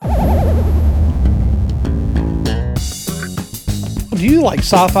you like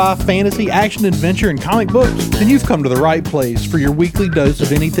sci-fi, fantasy, action, adventure, and comic books? Then you've come to the right place for your weekly dose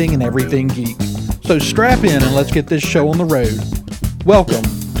of anything and everything geek. So strap in and let's get this show on the road. Welcome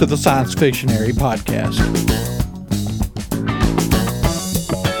to the Science Fictionary Podcast.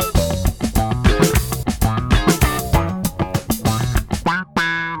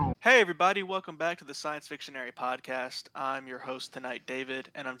 Hey everybody, welcome back to the Science Fictionary Podcast. I'm your host tonight, David,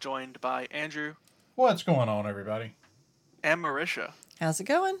 and I'm joined by Andrew. What's going on, everybody? And Marisha. How's it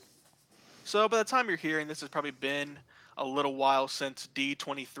going? So by the time you're hearing this, has probably been a little while since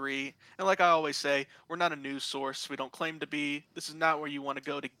D23. And like I always say, we're not a news source. We don't claim to be. This is not where you want to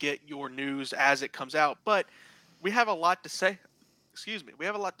go to get your news as it comes out. But we have a lot to say. We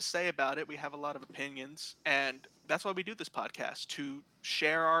have a lot to say about it. We have a lot of opinions. And that's why we do this podcast, to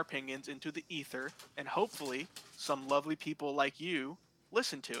share our opinions into the ether. And hopefully some lovely people like you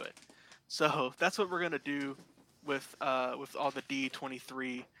listen to it. So that's what we're going to do with all the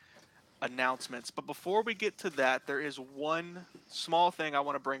D23 announcements. But before we get to that, there is one small thing I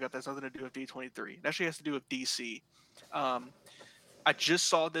want to bring up that's nothing to do with D23. It actually has to do with DC. I just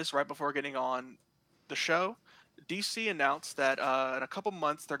saw this right before getting on the show. DC announced that in a couple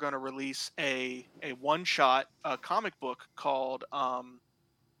months they're going to release a one-shot comic book called I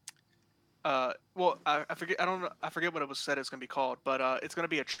forget what it was said it's going to be called, but it's going to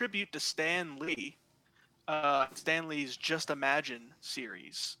be a tribute to Stan Lee. Stan Lee's Just Imagine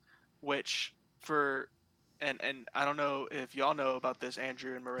series, which and I don't know if y'all know about this,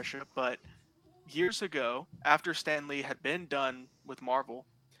 Andrew and Marisha, but years ago, after Stan Lee had been done with Marvel,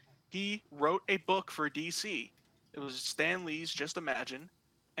 he wrote a book for DC. It was Stan Lee's Just Imagine,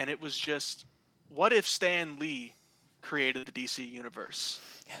 and it was just, what if Stan Lee created the DC universe?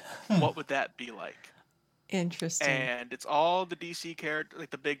 What would that be like? Interesting. And it's all the DC characters, like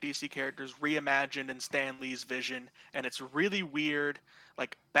the big DC characters, reimagined in Stan Lee's vision, and it's really weird.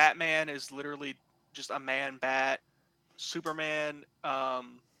 Like Batman is literally just a man bat. Superman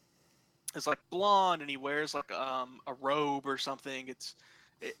is like blonde, and he wears like a robe or something.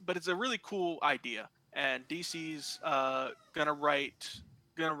 But it's a really cool idea, and DC's gonna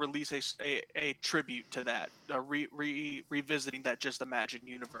release a tribute to that, revisiting that Just Imagine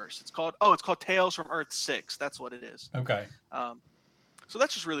universe. It's called Tales from Earth 6. That's what it is. Okay. So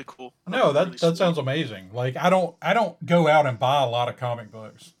that's just really cool. No, that sounds amazing. Like I don't go out and buy a lot of comic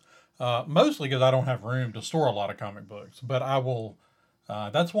books, mostly because I don't have room to store a lot of comic books. But I will.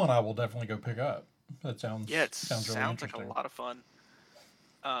 That's one I will definitely go pick up. That sounds really interesting. Like a lot of fun.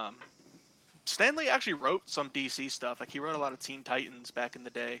 Stan Lee actually wrote some DC stuff. Like he wrote a lot of Teen Titans back in the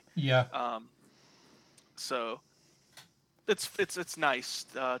day. Yeah. So it's nice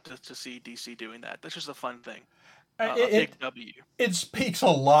to see DC doing that. That's just a fun thing. A big W. It speaks a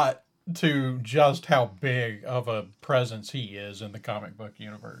lot to just how big of a presence he is in the comic book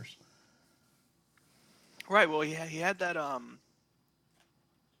universe. Right. Well, he had that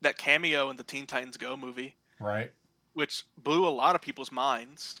cameo in the Teen Titans Go movie. Right. Which blew a lot of people's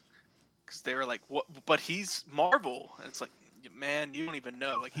minds. Because they were like, "What?" But he's Marvel, and it's like, man, you don't even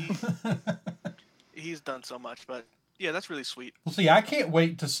know. Like he's done so much. But yeah, that's really sweet. Well, see, I can't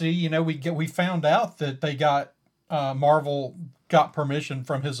wait to see. You know, we found out that they got Marvel got permission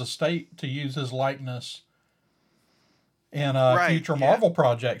from his estate to use his likeness in a future Marvel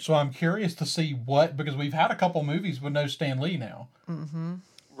project. So I'm curious to see because we've had a couple movies with no Stan Lee now. Mm-hmm.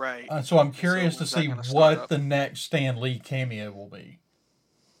 Right. So I'm curious to see what the next Stan Lee cameo will be.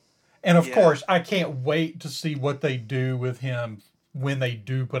 And of course, I can't wait to see what they do with him when they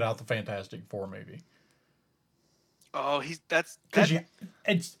do put out the Fantastic Four movie. Oh, it's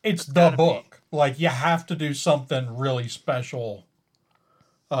the book. Like you have to do something really special,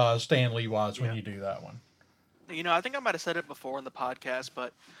 Stan Lee wise, when you do that one. You know, I think I might have said it before in the podcast,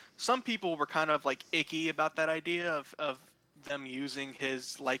 but some people were kind of like icky about that idea of them using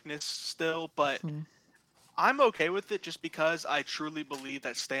his likeness still, but. I'm okay with it just because I truly believe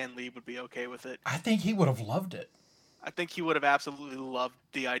that Stan Lee would be okay with it. I think he would have loved it. I think he would have absolutely loved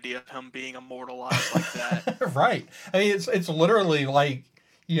the idea of him being immortalized like that. Right. I mean, it's literally like,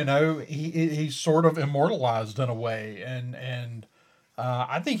 you know, he's sort of immortalized in a way. And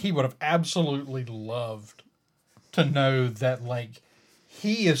I think he would have absolutely loved to know that, like,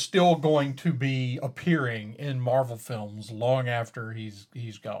 he is still going to be appearing in Marvel films long after he's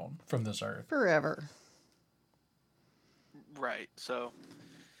gone from this earth. Forever. Right. So,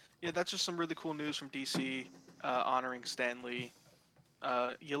 yeah, that's just some really cool news from DC honoring Stan Lee.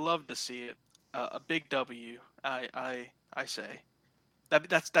 You love to see it. A big W, I say.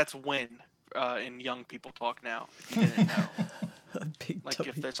 That's win in young people talk now. If you didn't know. A big like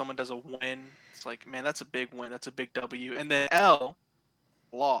W. if someone does a win, it's like, man, that's a big win. That's a big W. And then L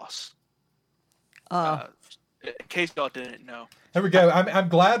loss. Uh, In case y'all didn't know. There we go. I'm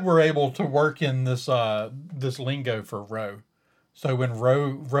glad we're able to work in this this lingo for Ro. So when Ro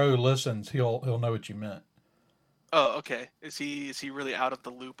listens, he'll know what you meant. Oh, okay. Is he really out of the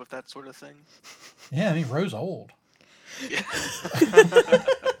loop of that sort of thing? Yeah, I mean Ro's old. Yeah.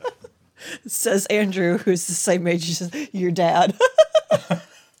 says Andrew, who's the same age as your dad.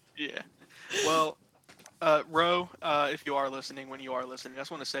 Yeah. Well, Ro, if you are listening, when you are listening, I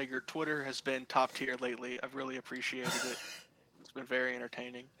just want to say your Twitter has been top tier lately. I've really appreciated it. It's been very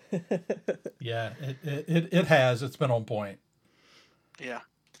entertaining. Yeah, it has. It's been on point. Yeah.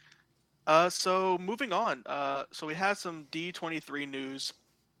 So moving on. So we had some D23 news.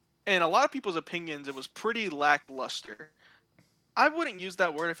 In a lot of people's opinions, it was pretty lackluster. I wouldn't use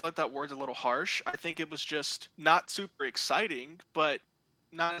that word. I feel like that word's a little harsh. I think it was just not super exciting, but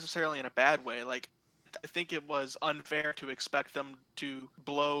not necessarily in a bad way. Like, I think it was unfair to expect them to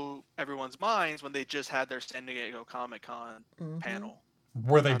blow everyone's minds when they just had their San Diego Comic Con panel.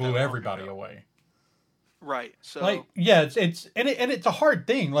 Where they Not that blew long everybody ago. away. Right. So, Like, yeah, it's it's a hard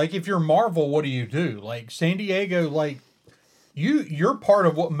thing. Like, if you're Marvel, what do? Like San Diego, like you're part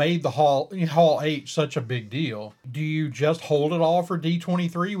of what made the Hall H such a big deal. Do you just hold it all for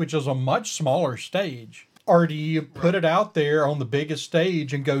D23, which is a much smaller stage? Or do you put it out there on the biggest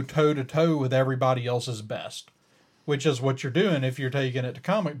stage and go toe to toe with everybody else's best? Which is what you're doing if you're taking it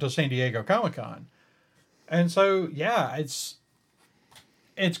to San Diego Comic Con. And so, yeah, it's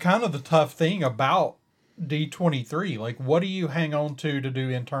kind of the tough thing about D23. Like, what do you hang on to do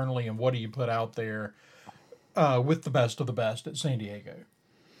internally, and what do you put out there with the best of the best at San Diego?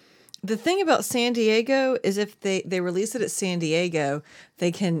 The thing about San Diego is if they release it at San Diego,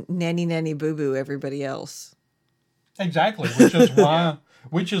 they can nanny boo boo everybody else. Exactly,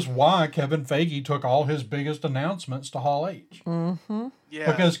 which is why Kevin Feige took all his biggest announcements to Hall H. Mm-hmm.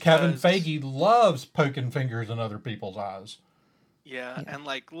 yeah. Because Kevin Feige loves poking fingers in other people's eyes. Yeah, and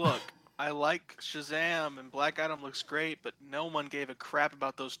like, look, I like Shazam and Black Adam looks great, but no one gave a crap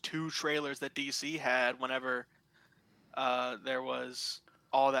about those 2 trailers that DC had whenever there was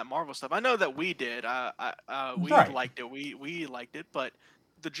all that Marvel stuff. I know that we did. We Right. liked it. We liked it, but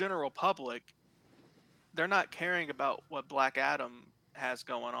the general public, they're not caring about what Black Adam has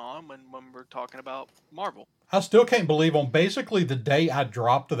going on when we're talking about Marvel. I still can't believe on basically the day I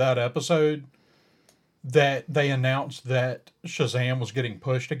dropped that episode that they announced that Shazam was getting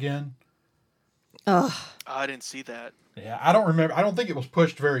pushed again. Ugh. I didn't see that. Yeah, I don't remember. I don't think it was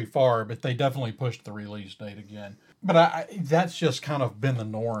pushed very far, but they definitely pushed the release date again. But that's just kind of been the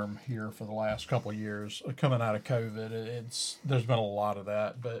norm here for the last couple of years coming out of COVID. There's been a lot of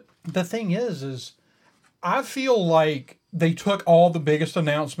that. But the thing is I feel like they took all the biggest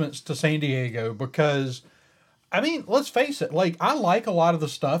announcements to San Diego because, I mean, let's face it. Like, I like a lot of the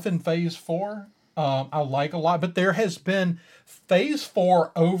stuff in Phase 4. I like a lot, but there has been Phase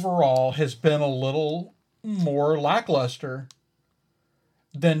 4 overall has been a little more lackluster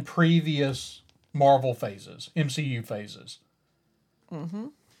than previous Marvel phases, MCU phases. Mm-hmm.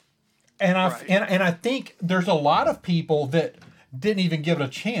 And I think there's a lot of people that didn't even give it a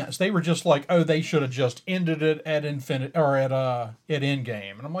chance. They were just like, oh, they should have just ended it at Infinite or at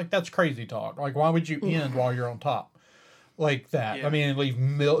Endgame. And I'm like, that's crazy talk. Like, why would you end while you're on top? Like that. Yeah. I mean,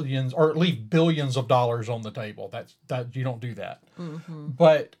 leave billions of dollars on the table. That you don't do that. Mm-hmm.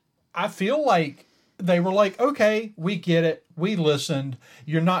 But I feel like they were like, okay, we get it. We listened.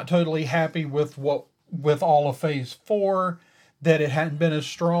 You're not totally happy with all of Phase 4, that it hadn't been as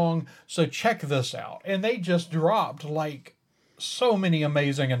strong. So check this out. And they just dropped like so many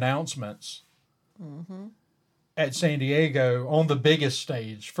amazing announcements at San Diego on the biggest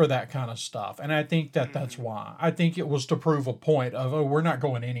stage for that kind of stuff. And I think that's why. I think it was to prove a point of, oh, we're not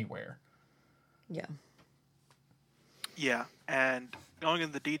going anywhere. Yeah. Yeah, and going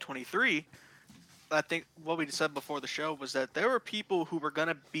into the D23, I think what we said before the show was that there were people who were going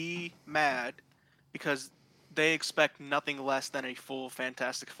to be mad because they expect nothing less than a full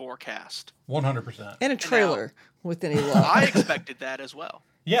Fantastic Four cast. 100%. And a trailer with any luck. I expected that as well.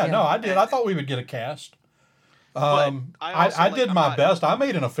 Yeah, Yeah. no, I did. I thought we would get a cast. But I did I'm my not- best. I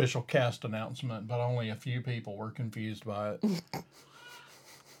made an official cast announcement, but only a few people were confused by it.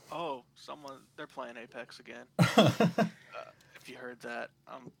 Oh, they're playing Apex again. If you heard that,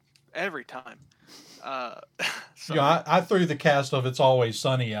 every time. So, Yeah, I threw the cast of It's Always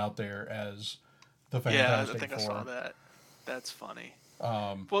Sunny out there as the yeah, I Fantastic think Four. I saw that. That's funny.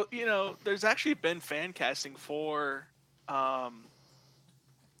 Um, Well, there's actually been fan casting for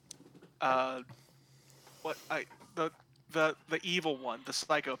the evil one, the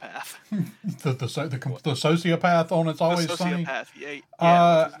psychopath. The sociopath on It's The Always Sunny. sociopath. Yeah,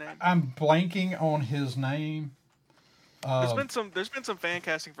 what's his name? I'm blanking on his name. There's been some fan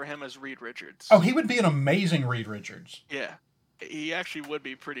casting for him as Reed Richards. Oh, he would be an amazing Reed Richards. Yeah, he actually would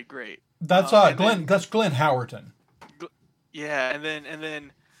be pretty great. That's That's Glenn Howerton. Yeah, and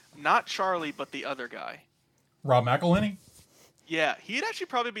then not Charlie, but the other guy. Rob McElhenney? Yeah, he'd actually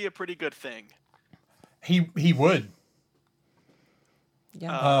probably be a pretty good thing. He would.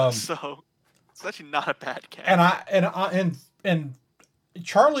 Yeah. So it's actually not a bad cast. And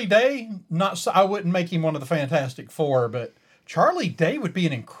Charlie Day, I wouldn't make him one of the Fantastic Four, but Charlie Day would be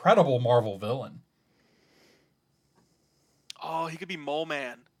an incredible Marvel villain. Oh, he could be Mole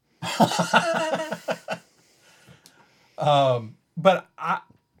Man. But I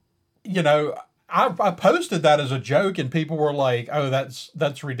posted that as a joke, and people were like, "Oh,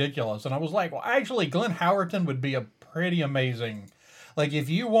 that's ridiculous." And I was like, "Well, actually, Glenn Howerton would be a pretty amazing. Like, if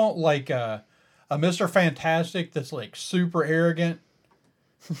you want like a Mr. Fantastic that's like super arrogant,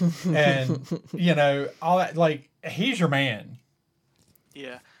 and all that, like, he's your man."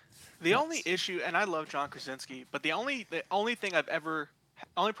 Yeah. The only issue, and I love John Krasinski, but the only problem I've ever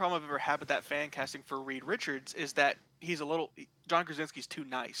had with that fan casting for Reed Richards is that John Krasinski's too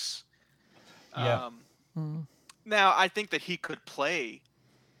nice. Yeah. Now I think that he could play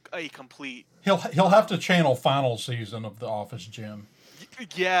a complete. He'll have to channel final season of The Office, Jim.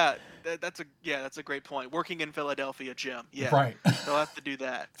 Yeah, that's a great point. Working in Philadelphia, Jim. Yeah, right. They'll have to do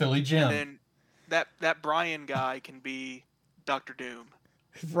that. Philly Jim. And then that Brian guy can be Dr. Doom.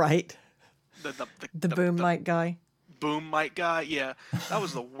 Right. The boom mic guy. Boom mic guy. Yeah, that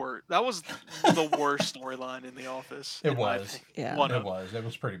was the worst. That was the worst storyline in The Office. It was. Yeah. It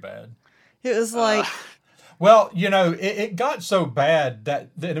was pretty bad. It was like. Well, it got so bad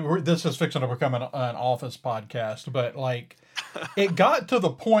that this is fixing to become an Office podcast, but like, it got to the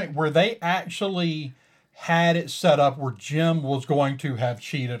point where they actually had it set up where Jim was going to have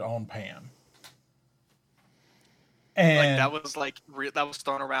cheated on Pam. And that was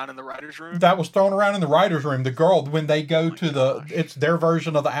thrown around in the writer's room? That was thrown around in the writer's room. The girl, when they go it's their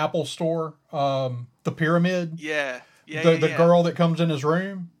version of the Apple store, the pyramid. Yeah. The girl that comes in his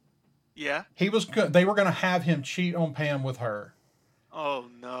room. Yeah. They were going to have him cheat on Pam with her. Oh,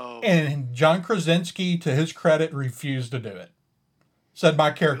 no. And John Krasinski, to his credit, refused to do it. Said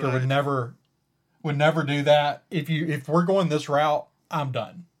my character would never do that. If we're going this route, I'm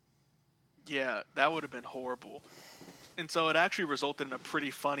done. Yeah, that would have been horrible. And so it actually resulted in a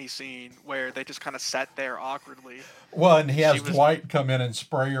pretty funny scene where they just kind of sat there awkwardly. Well, and he has Dwight come in and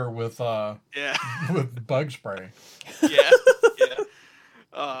spray her with yeah, with bug spray.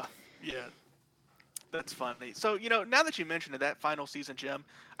 Yeah, that's funny. So now that you mentioned that final season, Jim,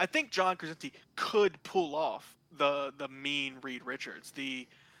 I think John Krasinski could pull off the mean Reed Richards, the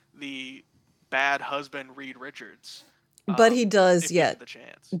bad husband Reed Richards. But he does, if he had the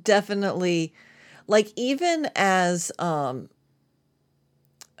chance. Definitely. Like, even as the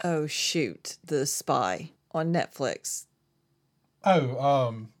Spy on Netflix.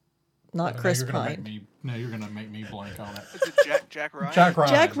 Not Chris Pine. You're gonna make me blank on it. Is it Jack Ryan?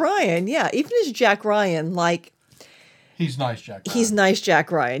 Jack Ryan, yeah. Even as Jack Ryan, like, he's nice Jack Ryan. He's nice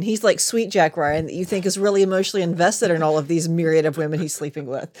Jack Ryan. He's like sweet Jack Ryan that you think is really emotionally invested in all of these myriad of women he's sleeping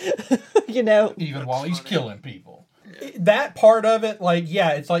with. Even while he's killing people. That part of it, like,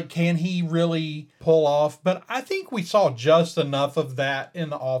 yeah, it's like, can he really pull off? But I think we saw just enough of that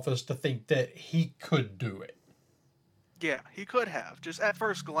in The Office to think that he could do it. Yeah, he could have. Just at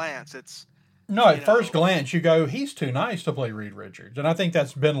first glance, first glance, you go, he's too nice to play Reed Richards. And I think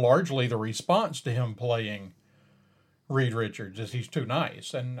that's been largely the response to him playing Reed Richards, is he's too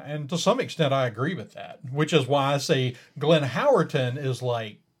nice. And to some extent, I agree with that. Which is why I say Glenn Howerton is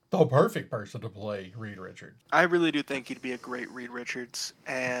like the perfect person to play Reed Richards. I really do think he'd be a great Reed Richards.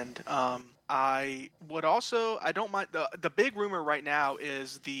 And I don't mind. The big rumor right now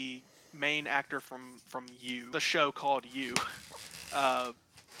is the main actor from You, the show called You,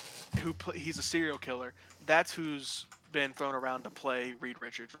 he's a serial killer. That's who's been thrown around to play Reed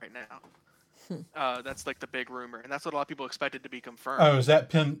Richards right now. That's like the big rumor, and that's what a lot of people expected to be confirmed. Oh, is that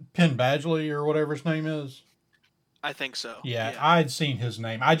Penn Badgley or whatever his name is? I think so. Yeah, I'd seen his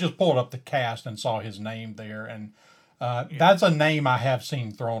name. I just pulled up the cast and saw his name there, and that's a name I have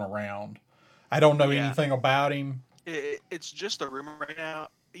seen thrown around. I don't know anything about him. It's just a rumor right now.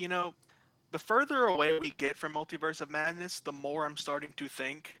 The further away we get from Multiverse of Madness, the more I'm starting to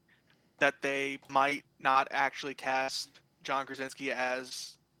think that they might not actually cast John Krasinski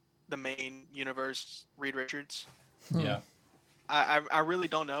as the main universe Reed Richards. Yeah. I really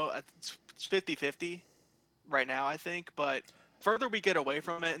don't know. It's 50-50. right now, I think. But further we get away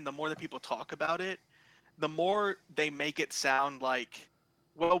from it, and the more that people talk about it, the more they make it sound like,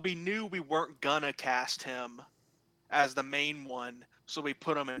 well, we knew we weren't gonna cast him as the main one, so we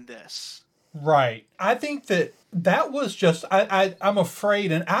put him in this. Right. I think that was just I'm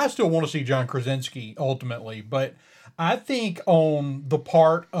afraid, and I still want to see John Krasinski ultimately, but I think on the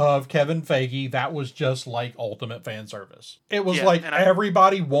part of Kevin Feige, that was just like ultimate fan service. It was Yeah, like and I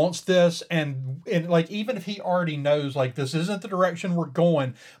everybody wants this, and like even if he already knows like this isn't the direction we're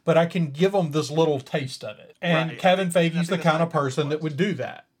going, but I can give him this little taste of it. And right. I Kevin think, and I Feige's think the that's kind what of I think person it that was. would do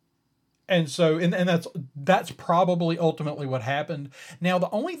that. And so, and that's probably ultimately what happened. Now, the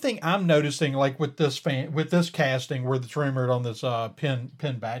only thing I'm noticing, like with this casting, where it's rumored on this Penn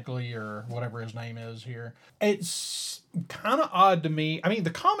Badgley or whatever his name is here, it's kind of odd to me. I mean, the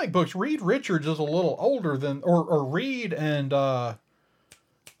comic books, Reed Richards is a little older than, or Reed and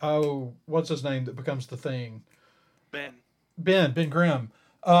oh, what's his name that becomes the Thing? Ben. Ben Grimm.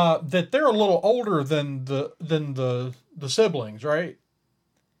 That they're a little older than the siblings, right?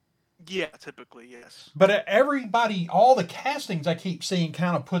 Yeah, typically yes. But everybody, all the castings I keep seeing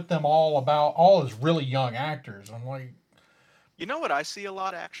kind of put them all as really young actors. I'm like, You know what I see a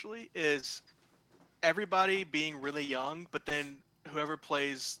lot actually is everybody being really young, but then whoever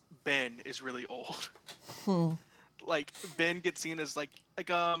plays Ben is really old. Hmm. Like Ben gets seen as a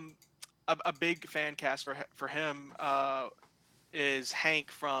big fan cast for him is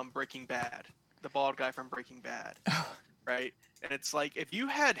Hank from Breaking Bad, the bald guy from Breaking Bad, right? And it's like if you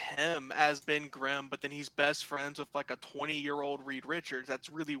had him as Ben Grimm, but then he's best friends with like a 20-year-old Reed Richards, that's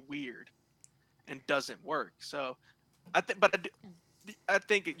really weird and doesn't work. So I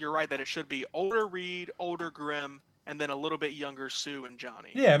think you're right that it should be older Reed, older Grimm, and then a little bit younger Sue and Johnny.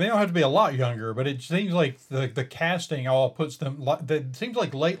 yeah, I mean, they don't have to be a lot younger, but it seems like the casting all puts them. It seems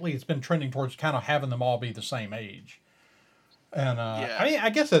like lately it's been trending towards kind of having them all be the same age. And I Yeah. mean, I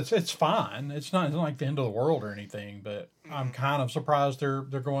guess it's fine. It's not like the end of the world or anything, but I'm Hmm. kind of surprised they're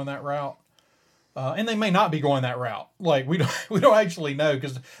going that route. And they may not be going that route. Like we don't we don't actually know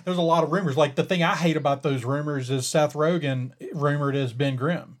because there's a lot of rumors. Like the thing I hate about those rumors is Seth Rogen rumored as Ben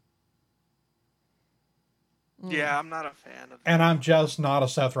Grimm, Mm. Yeah, I'm not a fan of and that I'm one. just not a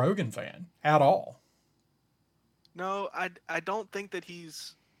Seth Rogen fan at all. No, I don't think that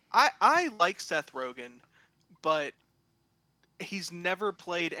he's. I like Seth Rogen, but he's never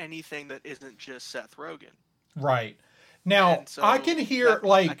played anything that isn't just Seth Rogen, Right now, and I can so hear that I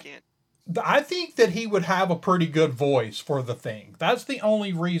like can't. I think that he would have a pretty good voice for the thing. That's the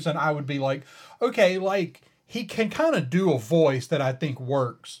only reason I would be like, okay, like he can kind of do a voice that I think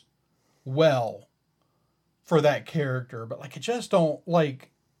works well for that character, but like I just don't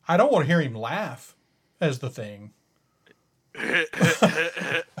like. I don't want to hear him laugh as the thing.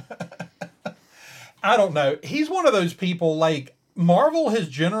 I don't know. He's one of those people like Marvel has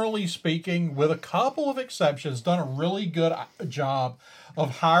generally speaking, with a couple of exceptions, done a really good job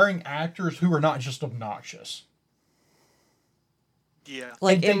of hiring actors who are not just obnoxious. Yeah, Like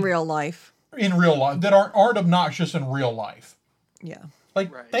Like in they real life. in real life that aren't obnoxious in real life. Yeah.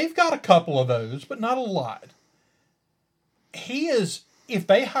 Like right. they've got a couple of those, but not a lot. He is if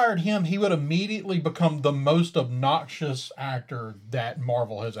they hired him, he would immediately become the most obnoxious actor that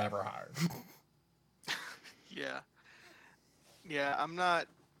Marvel has ever hired. Yeah, yeah. I'm not.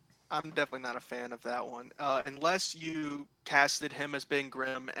 I'm definitely not a fan of that one. Unless you casted him as Ben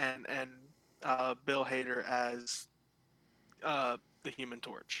Grimm and Bill Hader as the Human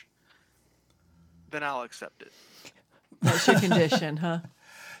Torch, then I'll accept it. That's your condition, huh?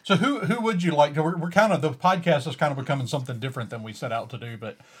 So who would you like to? We're kind of the podcast is kind of becoming something different than we set out to do.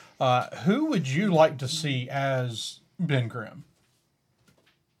 But who would you like to see as Ben Grimm?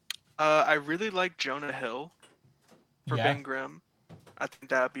 I really like Jonah Hill for Yeah, Ben Grimm. I think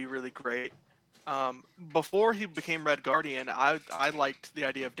that would be really great. Before he became Red Guardian, I liked the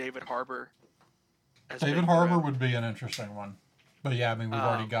idea of David Harbour as David Ben Harbour Grimm, would be an interesting one. But yeah, I mean we've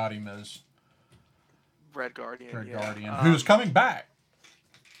already um, got him as Red Guardian. Red Yeah. Guardian, who's coming back.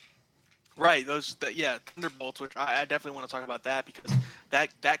 Right. Yeah, Thunderbolts, which I definitely want to talk about that because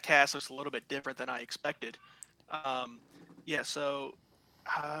that cast looks a little bit different than I expected. Um, yeah. So,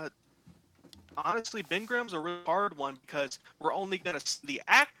 uh, honestly, Ben Grimm's a really hard one because we're only gonna see the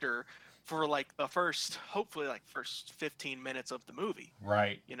actor for like the first, hopefully, like first 15 minutes of the movie.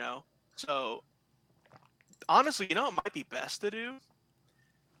 Right. You know. So honestly, it might be best to do.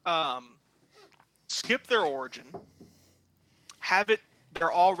 Um, skip their origin, have it. They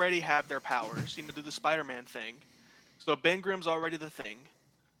already have their powers. Do the Spider-Man thing. So Ben Grimm's already the Thing.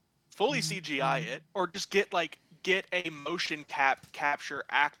 Fully CGI it, or just get a motion capture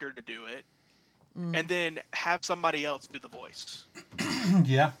actor to do it, and then have somebody else do the voice.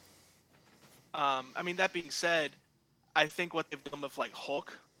 Yeah. I mean, that being said, I think what they've done with like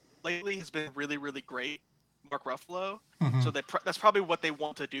Hulk lately has been really, really great. Mark Ruffalo. Hmm. So that's probably what they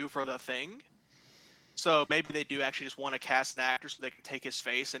want to do for the Thing. So maybe they do actually just want to cast an actor so they can take his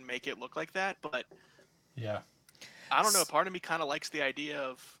face and make it look like that. But Yeah. I don't know. Part of me kind of likes the idea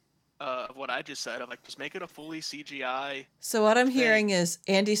of what I just said of like just make it a fully CGI So what I'm thing. hearing is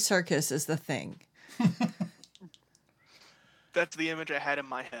Andy Serkis is the Thing. That's the image I had in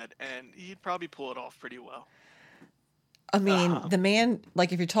my head, and he'd probably pull it off pretty well. I mean, the man,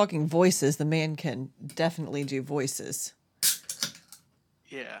 like if you're talking voices, the man can definitely do voices.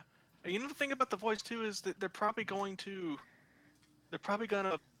 Yeah. And you know the thing about the voice too is that they're probably gonna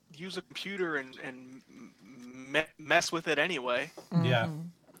use a computer and mess with it anyway. Yeah.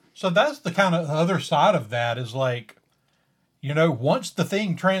 So that's the kind of other side of that is like, once the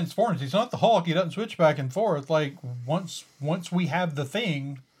Thing transforms, he's not the Hulk. He doesn't switch back and forth. Like once we have the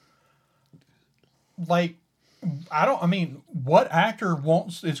Thing, like I mean, what actor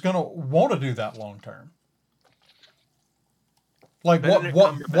is going to want to do that long term? Like Benedict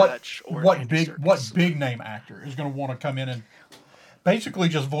Cumberbatch or what Andy Serkis. big name actor is going to want to come in and basically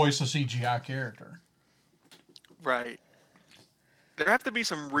just voice a CGI character? Right. There have to be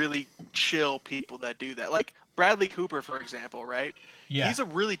some really chill people that do that. Like Bradley Cooper, for example, right? Yeah. He's a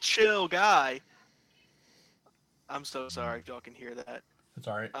really chill guy. I'm so sorry if y'all can hear that. It's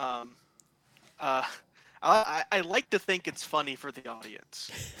all right. I like to think it's funny for the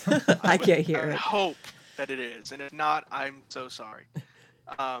audience. I can't hear I it. hope that it is, and if not, I'm so sorry.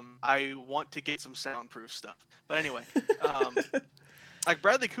 I want to get some soundproof stuff. But anyway, like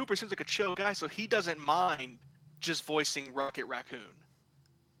Bradley Cooper seems like a chill guy, so he doesn't mind just voicing Rocket Raccoon.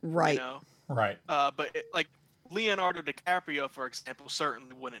 Right. You know? Right. But like Leonardo DiCaprio, for example,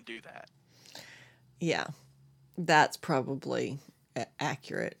 certainly wouldn't do that. Yeah. That's probably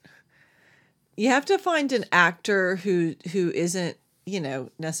accurate. You have to find an actor who isn't,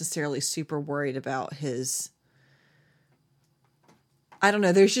 necessarily super worried about his. I don't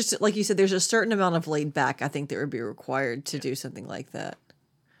know. There's just, like you said, there's a certain amount of laid back I think that would be required to do something like that.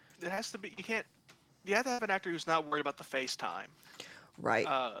 It has to be. You have to have an actor who's not worried about the face time. Right.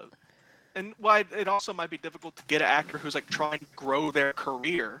 And why it also might be difficult to get an actor who's like trying to grow their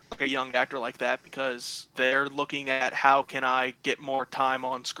career, like a young actor like that, because they're looking at how can I get more time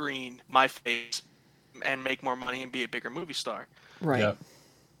on screen, my face, and make more money and be a bigger movie star. Right. Yeah.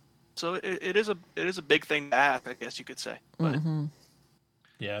 So it is a big thing to ask, I guess you could say. But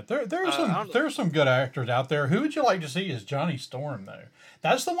Yeah, there's some good actors out there. Who would you like to see as Johnny Storm though?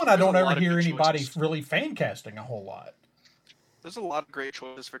 That's the one I don't ever hear anybody really fan casting a whole lot. There's a lot of great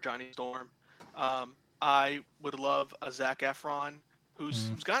choices for Johnny Storm. I would love a Zac Efron, who's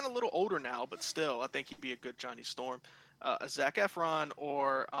gotten a little older now, but still, I think he'd be a good Johnny Storm. A Zac Efron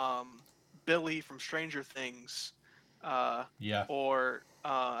or Billy from Stranger Things. Yeah. Or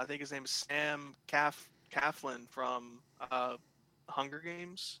I think his name is Sam Claflin from Hunger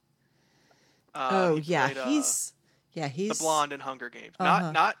Games. Yeah, played, he's the blonde in Hunger Games.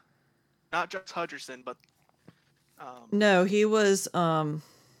 Uh-huh. Not Jess Hutcherson, but no, he was. Wow,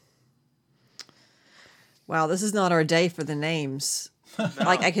 this is not our day for the names. no,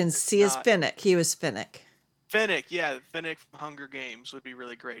 like I can see his not. Finnick. He was Finnick. Finnick from Hunger Games would be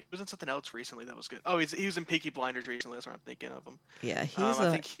really great. He was in something else recently that was good. Oh, he was in Peaky Blinders recently. That's what I'm thinking of him. Yeah, I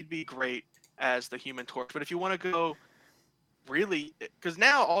think he'd be great as the Human Torch. But if you want to go really, because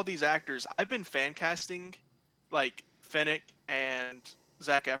now all these actors, I've been fan casting like Finnick and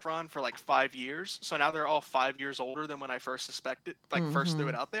Zac Efron for like 5 years. So now they're all 5 years older than when I first suspected, first threw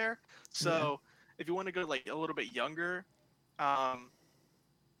it out there. So if you want to go like a little bit younger,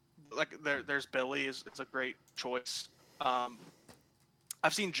 like there's Billy is a great choice.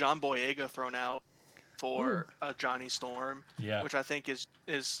 I've seen John Boyega thrown out for Johnny Storm, which I think is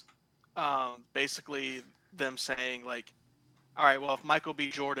basically them saying like, all right, well if Michael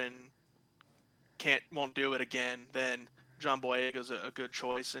B. Jordan won't do it again, then John Boyega is a good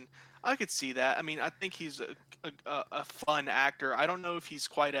choice, and I could see that. I mean, I think he's a fun actor. I don't know if he's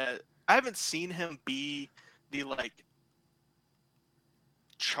quite I haven't seen him be the like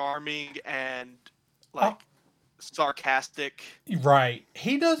charming and like sarcastic. Right.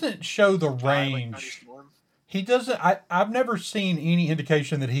 He doesn't show the range. He doesn't. I've never seen any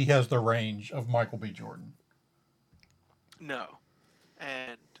indication that he has the range of Michael B. Jordan. No,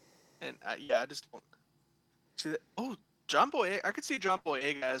 and I just don't see that. Oh, John Boyega. I could see John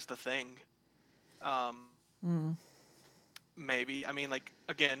Boyega as the Thing. maybe. I mean, like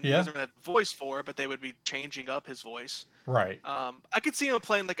again, he Yeah. doesn't have a voice for it, but they would be changing up his voice. Right. I could see him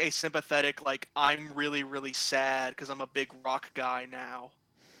playing like a sympathetic, like I'm really, really sad because I'm a big rock guy now,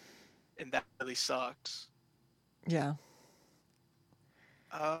 and that really sucks. Yeah.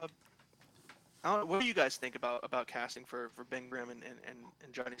 Uh, I don't, what do you guys think about casting for Ben Grimm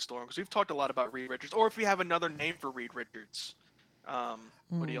and Johnny Storm? Because we've talked a lot about Reed Richards, or if we have another name for Reed Richards,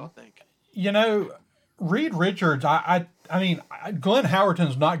 what do y'all think? You know, Reed Richards. I mean, Glenn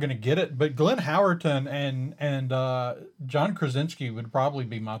Howerton's not going to get it, but Glenn Howerton and John Krasinski would probably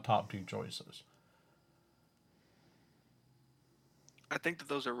be my top two choices. I think that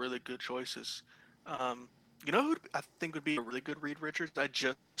those are really good choices. You know who I think would be a really good Reed Richards? I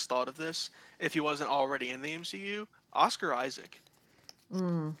just thought of this. If he wasn't already in the MCU, Oscar Isaac,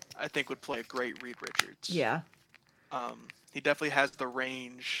 I think would play a great Reed Richards. Yeah. He definitely has the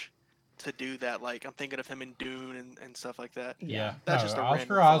range to do that. Like I'm thinking of him in Dune and stuff like that. Yeah, That's no, just a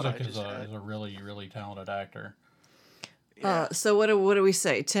Oscar random thought Isaac I is just a had. is a really really talented actor. Yeah. So what do we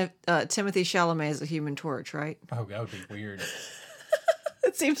say? Timothy Chalamet is a Human Torch, right? Oh, that would be weird.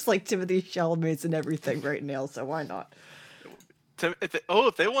 It seems like Timothy Chalamet's in everything right now, so why not? If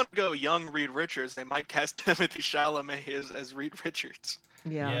they want to go young Reed Richards, they might cast Timothy Chalamet as Reed Richards.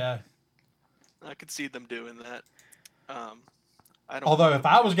 Yeah. I could see them doing that. I don't. Although, if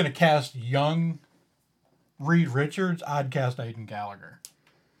I was going to cast young Reed Richards, I'd cast Aidan Gallagher,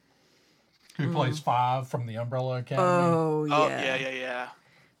 who plays Five from the Umbrella Academy. Oh yeah. Oh yeah.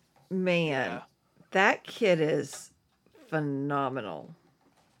 Man, Yeah. that kid is phenomenal.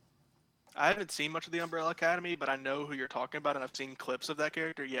 I haven't seen much of the Umbrella Academy, but I know who you're talking about, and I've seen clips of that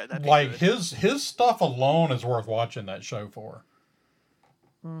character. Yeah, that'd be Like good. his stuff alone is worth watching that show for.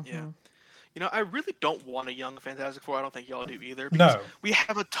 Yeah. You know, I really don't want a young Fantastic Four. I don't think y'all do either. No. We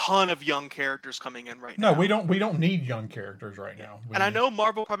have a ton of young characters coming in right No, now. we don't need young characters right now. And I know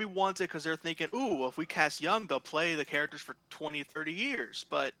Marvel probably wants it because they're thinking, ooh, well, if we cast young, they'll play the characters for 20, 30 years.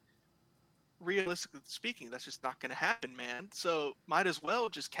 But realistically speaking, that's just not going to happen, man. So might as well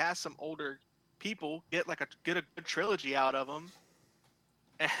just cast some older people, get a good trilogy out of them,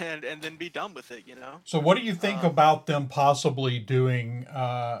 and then be done with it, you know? So, what do you think about them possibly doing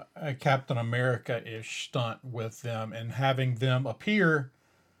a Captain America-ish stunt with them and having them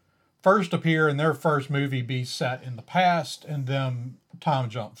first appear in their first movie, be set in the past, and then time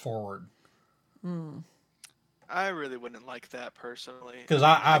jump forward? I really wouldn't like that personally. Because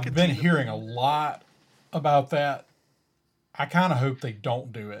I've been hearing a lot about that. I kind of hope they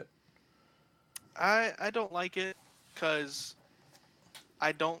don't do it. I don't like it because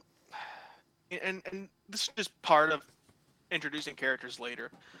I don't, and this is just part of introducing characters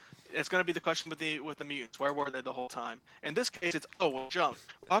later. It's going to be the question with the mutants. Where were they the whole time? In this case, it's well, jump.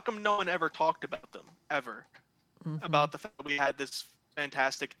 How come no one ever talked about them ever? About the fact that we had this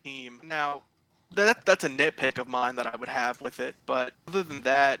fantastic team. Now, that's a nitpick of mine that I would have with it. But other than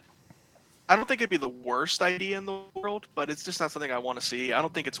that, I don't think it'd be the worst idea in the world. But it's just not something I want to see. I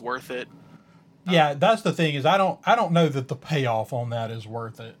don't think it's worth it. Yeah, that's the thing is I don't know that the payoff on that is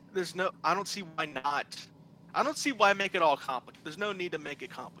worth it. I don't see why not. I don't see why make it all complicated. There's no need to make it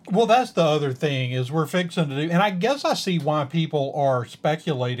complicated. Well, that's the other thing is we're fixing to do, and I guess I see why people are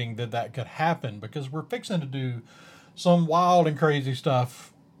speculating that could happen because we're fixing to do some wild and crazy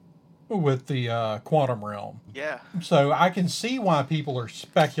stuff with the quantum realm. Yeah. So I can see why people are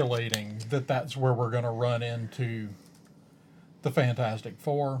speculating that that's where we're going to run into the Fantastic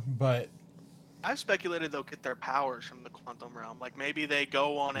Four, but I've speculated they'll get their powers from the quantum realm. Like maybe they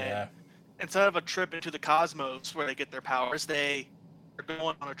go on yeah. it instead of a trip into the cosmos where they get their powers, they are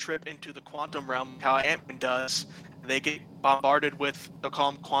going on a trip into the quantum realm, how Ant-Man does. They get bombarded with, they'll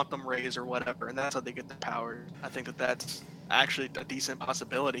call them quantum rays or whatever, and that's how they get their powers. I think that's actually a decent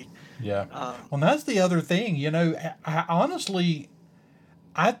possibility. Yeah. Well, that's the other thing. You know, I honestly,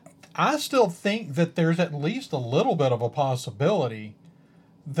 I still think that there's at least a little bit of a possibility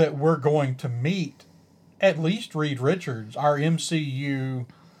that we're going to meet at least Reed Richards, our MCU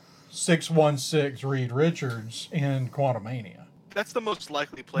 616 Reed Richards in Quantumania. That's the most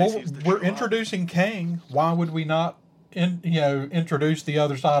likely place. Well, we're introducing Kang. Why would we not, introduce the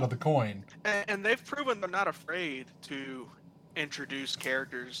other side of the coin? And they've proven they're not afraid to introduce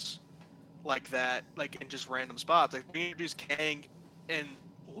characters like that, like in just random spots. Like we introduced Kang in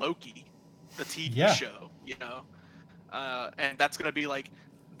Loki, the TV show, and that's gonna be like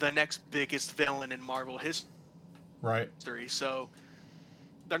the next biggest villain in Marvel history. Right. So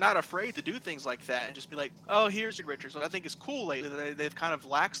they're not afraid to do things like that and just be like, oh, here's your Richards. What I think is cool lately, they've kind of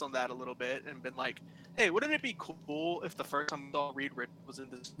laxed on that a little bit and been like, hey, wouldn't it be cool if the first time we saw Reed Richards was in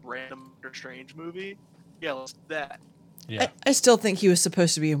this random Doctor Strange movie? Yeah, let's do that. Yeah, I still think he was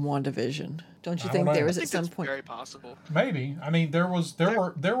supposed to be in WandaVision. Don't you I think don't know. there I was think at some it's point? very possible. maybe. I mean, there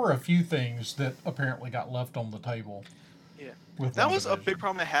were a few things that apparently got left on the table Yeah, with that was a big WandaVision.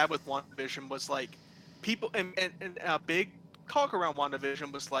 problem I had with WandaVision was like people and a big talk around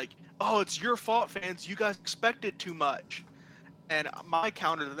WandaVision was like, oh, it's your fault, fans. You guys expected too much. And my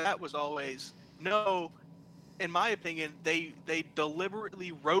counter to that was always, no. In my opinion, they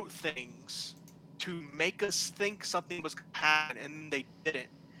deliberately wrote things to make us think something was going to happen, and they didn't.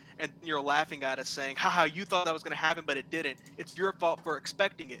 And you're laughing at us saying, haha, you thought that was going to happen, but it didn't. It's your fault for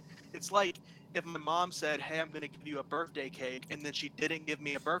expecting it. It's like if my mom said, hey, I'm going to give you a birthday cake, and then she didn't give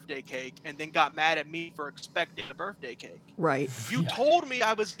me a birthday cake, and then got mad at me for expecting a birthday cake. Right. You Yeah. told me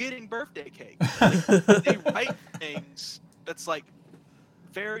I was getting birthday cake. Like, they write things that's like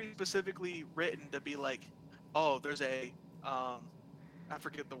very specifically written to be like, oh, there's a I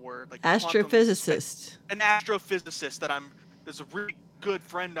forget the word, like Astrophysicist. an astrophysicist there's a really good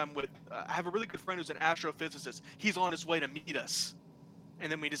friend I'm with. I have a really good friend who's an astrophysicist. He's on his way to meet us, and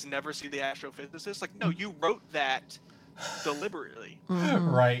then we just never see the astrophysicist. Like, no, you wrote that deliberately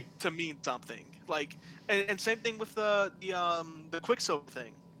Right. to mean something. Like, and same thing with the Quicksilver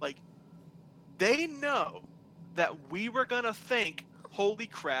thing. Like, they know that we were gonna think, holy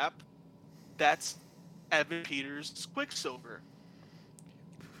crap, that's Evan Peters' Quicksilver.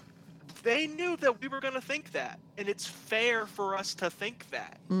 They knew that we were going to think that, and it's fair for us to think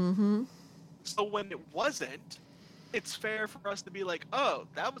that. Mm-hmm. So when it wasn't, it's fair for us to be like, oh,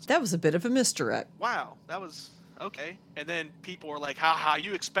 That was a bit of a misdirect. wow, that was okay. And then people were like, haha,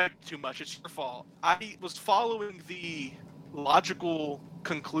 you expect too much, it's your fault. I was following the logical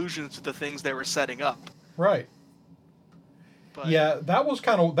conclusions to the things they were setting up. Right. But Yeah, that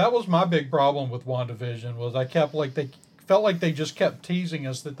was my big problem with WandaVision was I kept like they felt like they just kept teasing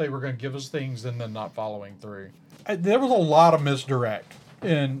us that they were going to give us things and then not following through. There was a lot of misdirect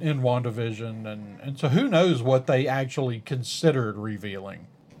in WandaVision, and so who knows what they actually considered revealing.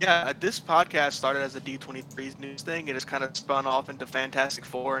 yeah, this podcast started as a D23's news thing. It has kind of spun off into Fantastic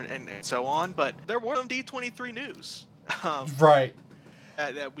Four and so on. But there were some D23 news Right.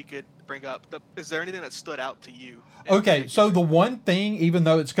 that we could bring up. Is there anything that stood out to you? Okay, so the one thing, even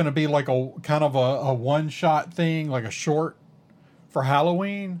though it's going to be like a kind of a one-shot thing, like a short for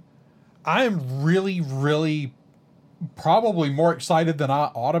Halloween, I am really, really probably more excited than I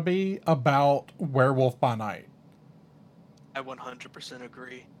ought to be about Werewolf by Night. I 100%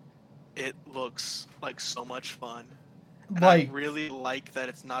 agree. It looks like so much fun. And Like, I really like that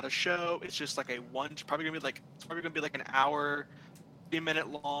it's not a show. It's just like it's probably gonna be like an hour, 3-minute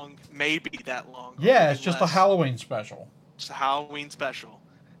long, maybe that long. yeah, it's just a less. Halloween special. It's a Halloween special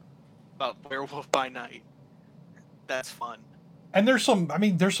about Werewolf by Night. That's fun. And there's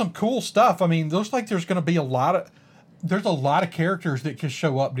some cool stuff. I mean, looks like there's going to be a lot of characters that could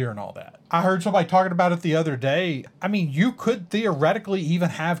show up during all that. I heard somebody talking about it the other day. I mean, you could theoretically even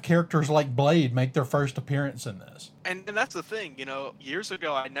have characters like Blade make their first appearance in this. And that's the thing, years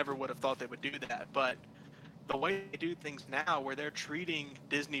ago I never would have thought they would do that, but the way they do things now where they're treating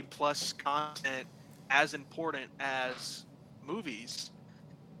Disney Plus content as important as movies,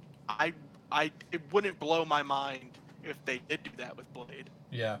 it wouldn't blow my mind if they did do that with Blade.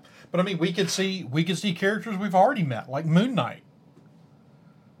 Yeah. But I mean, we could see characters we've already met, like Moon Knight.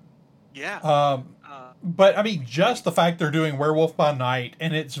 Yeah. But I mean, just the fact they're doing Werewolf by Night,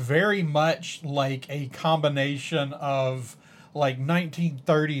 and it's very much like a combination of like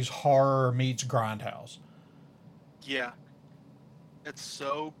 1930s horror meets Grindhouse. Yeah. It's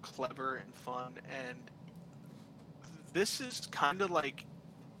so clever and fun, and this is kind of like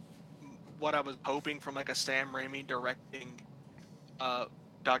what I was hoping from like a Sam Raimi directing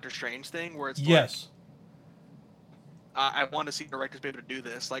Doctor Strange thing, where it's Yes. I want to see directors be able to do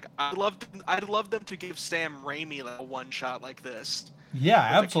this. Like, I'd love them to give Sam Raimi like a one shot like this. Yeah,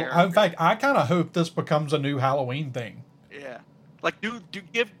 absolutely. In fact, I kind of hope this becomes a new Halloween thing. Yeah, like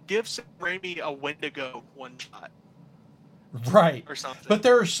give Sam Raimi a Wendigo one shot. Right. Or something. But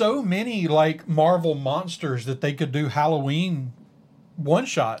there are so many like Marvel monsters that they could do Halloween one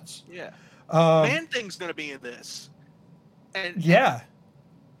shots. Yeah. Man-Thing's gonna be in this. And yeah.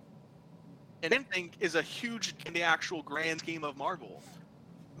 And Man-Thing is a huge in the actual grand scheme of Marvel.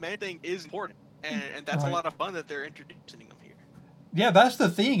 Man-Thing is important, and that's Right. a lot of fun that they're introducing him here. Yeah, that's the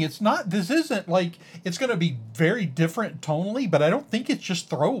thing. This isn't like, it's going to be very different tonally, but I don't think it's just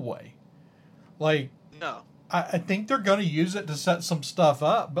throwaway. Like, No. I think they're going to use it to set some stuff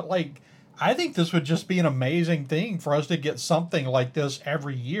up, but like, I think this would just be an amazing thing for us to get something like this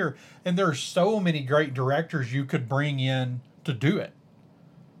every year. And there are so many great directors you could bring in to do it.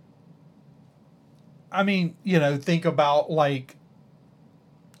 I mean, think about like,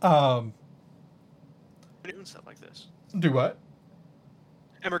 um, Doing stuff like this. do what?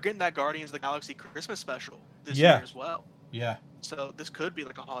 And we're getting that Guardians of the Galaxy Christmas special this Yeah. year as well. Yeah. So this could be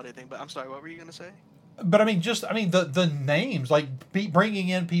like a holiday thing. But I'm sorry, what were you gonna say? But I mean, the names, like bringing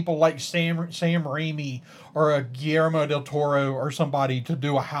in people like Sam Raimi or a Guillermo del Toro or somebody to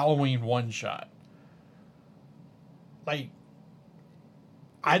do a Halloween one shot. Like,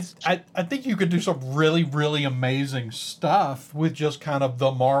 I think you could do some really, really amazing stuff with just kind of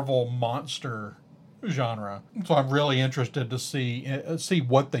the Marvel monster genre. So I'm really interested to see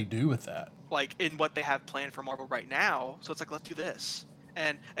what they do with that. Like in what they have planned for Marvel right now. So it's like, let's do this.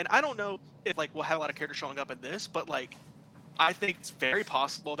 And I don't know if like we'll have a lot of characters showing up in this, but like I think it's very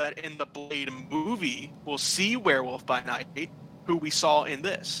possible that in the Blade movie we'll see Werewolf by Night, who we saw in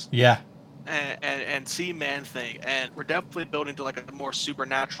this. Yeah. And see Man-Thing, and we're definitely building to like a more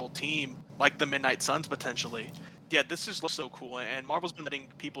supernatural team, like the Midnight Suns potentially. Yeah, this just looks so cool, and Marvel's been letting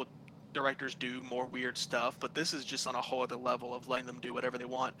directors do more weird stuff, but this is just on a whole other level of letting them do whatever they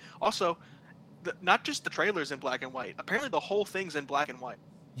want. Also, not just the trailers in black and white. Apparently, the whole thing's in black and white.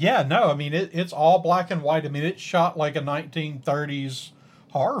 Yeah, no, I mean it's all black and white. I mean it's shot like a 1930s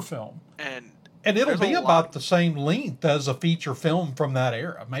horror film, and it'll be about the same length as a feature film from that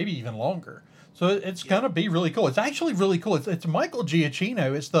era, maybe even longer. So it's gonna be really cool. It's actually really cool. It's Michael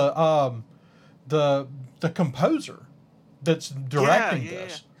Giacchino. It's the composer that's directing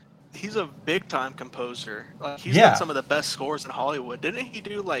this. Yeah. He's a big time composer. Like he's got some of the best scores in Hollywood. Didn't he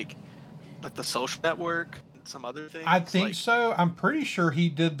do like The Social Network and some other things? I think so. I'm pretty sure he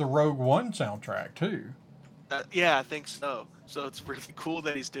did the Rogue One soundtrack too. Yeah, I think so. So it's really cool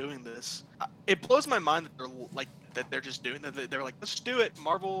that he's doing this. It blows my mind that they're just doing that. They're like, let's do it,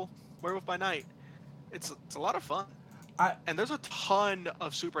 Marvel Werewolf by Night. It's a lot of fun. And there's a ton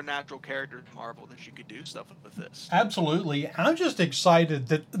of supernatural characters in Marvel that you could do stuff with this. Absolutely. I'm just excited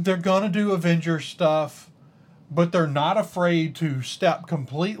that they're gonna do Avengers stuff, but they're not afraid to step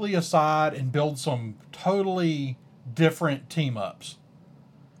completely aside and build some totally different team ups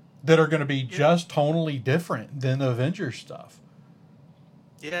that are going to be just tonally different than the Avengers stuff.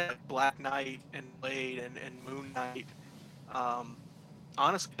 Yeah, Black Knight and Blade and Moon Knight.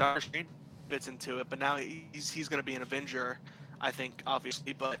 Honestly, Doctor Strange fits into it, but now he's going to be an Avenger, I think,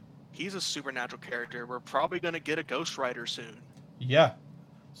 obviously, but he's a supernatural character. We're probably going to get a Ghost Rider soon. Yeah.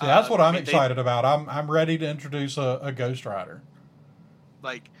 See, that's what I'm excited about. I'm ready to introduce a Ghost Rider.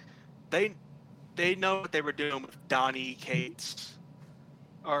 Like, they know what they were doing with Donnie Cates.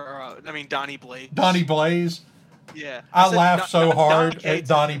 Donnie Blaze. Donnie Blaze? Yeah. I laughed so hard at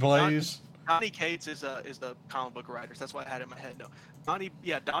Donnie Blaze. Donnie Cates is the comic book writer. That's why I had it in my head. No.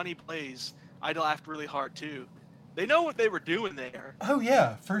 Donnie Blaze, I laughed really hard too. They know what they were doing there. Oh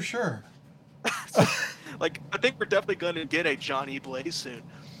yeah, for sure. Like, I think we're definitely going to get a Johnny Blaze soon.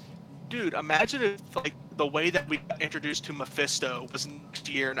 Dude, imagine if like the way that we got introduced to Mephisto was next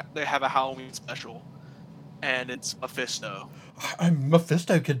year and they have a Halloween special. And it's Mephisto.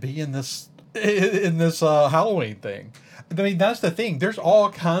 Mephisto could be in this Halloween thing. I mean, that's the thing. There's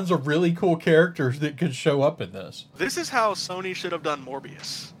all kinds of really cool characters that could show up in this. This is how Sony should have done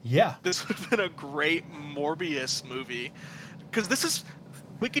Morbius. Yeah. This would have been a great Morbius movie. Because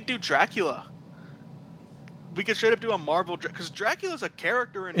we could do Dracula. We could straight up do a Marvel, because Dracula's a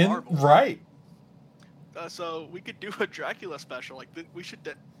character in Marvel. Right. So we could do a Dracula special. Like, we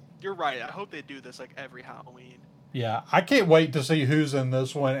should... You're right. I hope they do this like every Halloween. Yeah, I can't wait to see who's in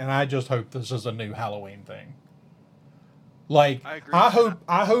this one, and I just hope this is a new Halloween thing. Like, I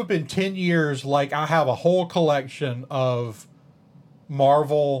hope in 10 years, like, I have a whole collection of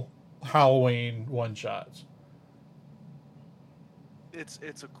Marvel Halloween one-shots. It's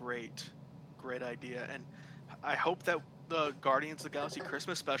a great idea, and I hope that the Guardians of the Galaxy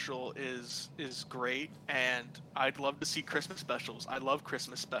Christmas special is great, and I'd love to see Christmas specials. I love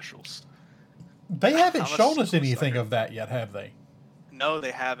Christmas specials. They haven't shown us anything of that yet, have they? No,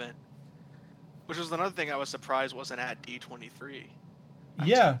 they haven't. Which was another thing I was surprised wasn't at D23.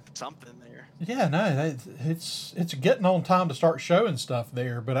 Yeah. Something there. Yeah, no, it's getting on time to start showing stuff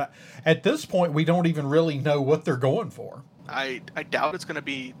there, but at this point, we don't even really know what they're going for. I doubt it's going to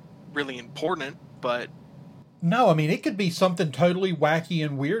be really important, but... No, I mean, it could be something totally wacky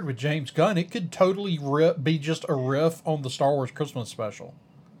and weird with James Gunn. It could totally be just a riff on the Star Wars Christmas special.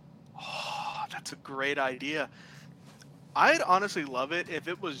 Oh, that's a great idea. I'd honestly love it if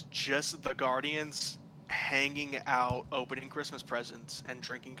it was just the Guardians hanging out, opening Christmas presents, and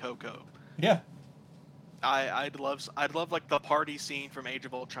drinking cocoa. Yeah. I'd love like the party scene from Age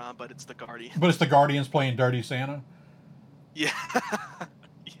of Ultron, but it's the Guardians. But it's the Guardians playing Dirty Santa? Yeah.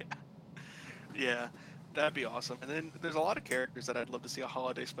 Yeah, that'd be awesome. And then there's a lot of characters that I'd love to see a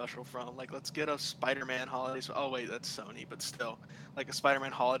holiday special from. Like, let's get a Spider-Man holiday. Oh wait, that's Sony, but still, like a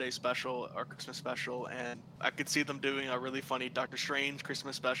Spider-Man holiday special or Christmas special. And I could see them doing a really funny Doctor Strange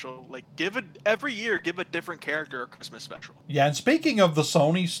Christmas special. Like, every year, give a different character a Christmas special. Yeah, and speaking of the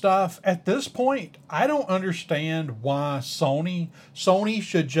Sony stuff, at this point, I don't understand why Sony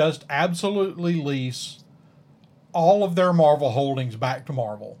should just absolutely lease all of their Marvel holdings back to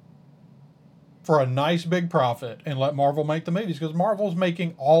Marvel for a nice big profit and let Marvel make the movies, because Marvel's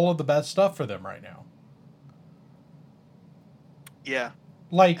making all of the best stuff for them right now. Yeah.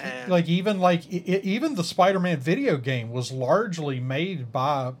 Even the Spider-Man video game was largely made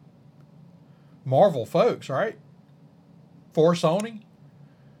by Marvel folks, right? For Sony?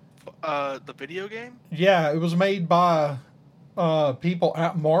 The video game? Yeah, it was made by people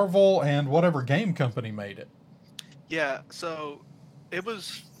at Marvel and whatever game company made it. Yeah, so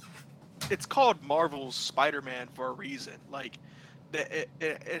it's called Marvel's Spider-Man for a reason. Like,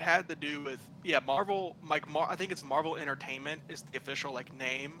 it had to do with Marvel. I think it's Marvel Entertainment is the official like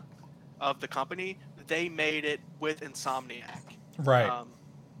name of the company. They made it with Insomniac. Right.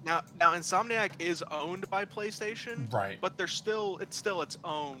 Now Insomniac is owned by PlayStation. Right. But it's still its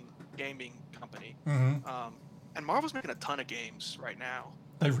own gaming company. Mm-hmm. And Marvel's making a ton of games right now.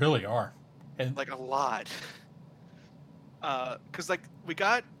 They really are. And like a lot. Because like we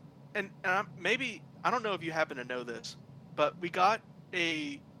got, and maybe I don't know if you happen to know this, but we got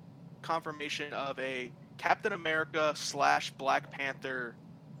a confirmation of a Captain America / Black Panther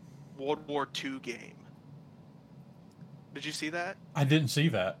World War II game. Did you see that? I didn't see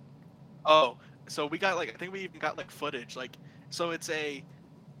that. Oh, so we got I think we even got footage. So it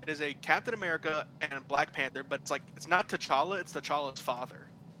is a Captain America and Black Panther, but it's not T'Challa, it's T'Challa's father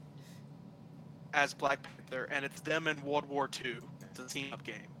as Black Panther, and it's them in World War II. It's a team-up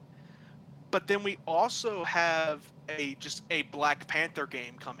game. But then we also have a Black Panther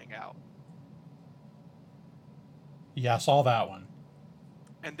game coming out. Yeah, I saw that one.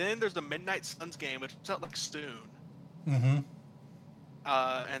 And then there's the Midnight Suns game, which is out soon. Mm-hmm.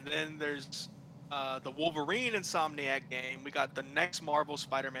 And then there's the Wolverine Insomniac game. We got the next Marvel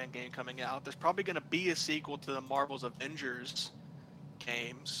Spider-Man game coming out. There's probably going to be a sequel to the Marvel's Avengers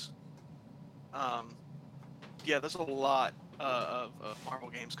games. There's a lot of Marvel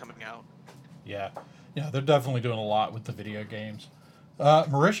games coming out. Yeah, they're definitely doing a lot with the video games.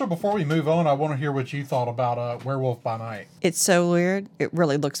 Marisha, before we move on, I want to hear what you thought about Werewolf by Night. It's so weird. It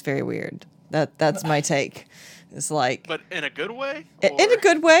really looks very weird. That's my take. It's like, but in a good way. In a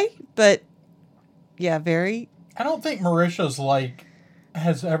good way, but yeah, very. I don't think Marisha's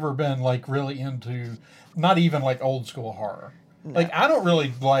has ever been really into, not even old school horror. No. I don't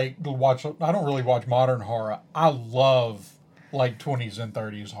really watch modern horror. I love 20s and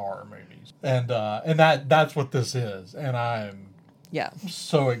 30s horror movies. And that's what this is. And I'm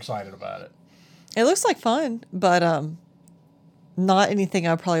so excited about it. It looks like fun, but not anything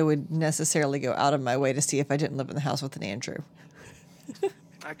I probably would necessarily go out of my way to see if I didn't live in the house with an Andrew.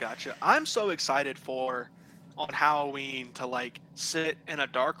 I gotcha. I'm so excited on Halloween to sit in a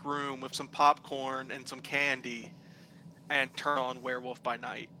dark room with some popcorn and some candy and turn on Werewolf by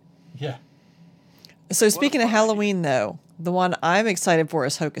Night. Yeah. So speaking of Halloween, though, the one I'm excited for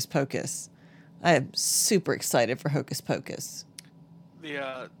is Hocus Pocus. I am super excited for Hocus Pocus.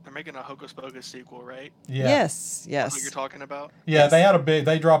 They're making a Hocus Pocus sequel, right? Yeah. Yes. That's what you're talking about? Yeah, yes.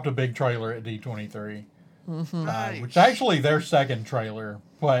 They dropped a big trailer at D23. Mm-hmm. Nice. Which is actually their second trailer,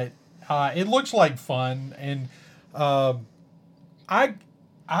 but it looks like fun. And I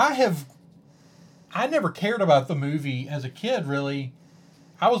never cared about the movie as a kid, really.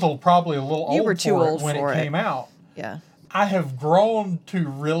 I was probably a little old for it when it came out. Yeah. I have grown to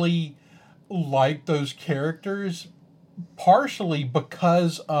really like those characters, partially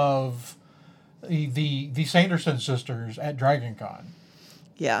because of the Sanderson sisters at Dragon Con.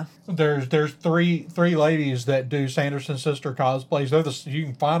 Yeah. There's three ladies that do Sanderson sister cosplays. You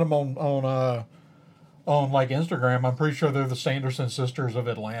can find them on Instagram. I'm pretty sure they're the Sanderson sisters of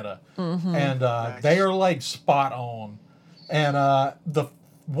Atlanta. Mm-hmm. And Nice. they are spot on. And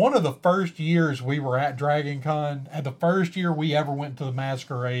one of the first years we were at Dragon Con, and the first year we ever went to the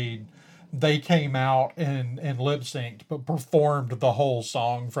Masquerade, they came out and lip synced, but performed the whole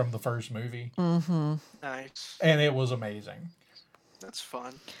song from the first movie. Mm-hmm. Nice. And it was amazing. That's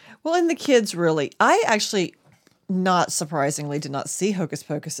fun. Well, and the kids really, I actually, not surprisingly, did not see Hocus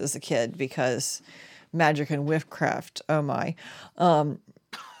Pocus as a kid because magic and witchcraft, oh my.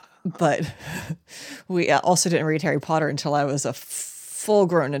 But we also didn't read Harry Potter until I was a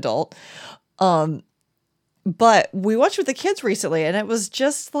full-grown adult. But we watched with the kids recently, and it was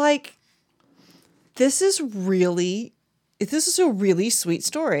just this is a really sweet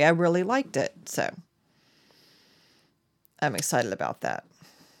story. I really liked it. So I'm excited about that.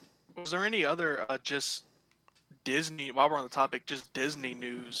 Was there any other just Disney? While we're on the topic, just Disney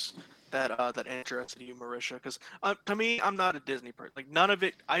news that interested you, Marisha? Because to me, I'm not a Disney person. Like none of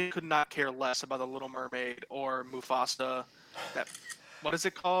it. I could not care less about the Little Mermaid or Mufasa. That what is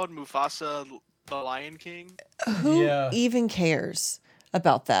it called? Mufasa, the Lion King. Who Yeah. even cares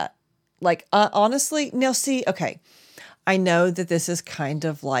about that? Like, honestly, now see, okay. I know that this is kind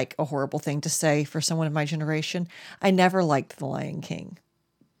of like a horrible thing to say for someone in my generation. I never liked The Lion King.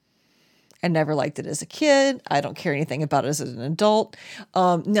 I never liked it as a kid. I don't care anything about it as an adult.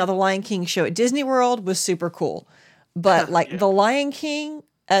 Now, the Lion King show at Disney World was super cool. But like Yeah. the Lion King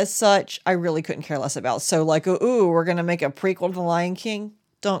as such, I really couldn't care less about. So like, ooh, we're going to make a prequel to the Lion King.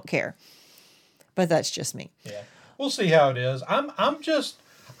 Don't care. But that's just me. Yeah. We'll see how it is.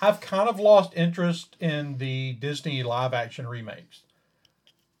 I've kind of lost interest in the Disney live action remakes.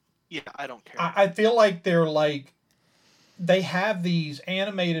 Yeah, I don't care. I feel like they have these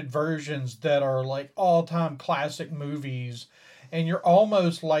animated versions that are like all-time classic movies, and you're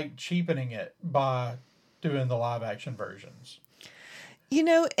almost like cheapening it by doing the live action versions. You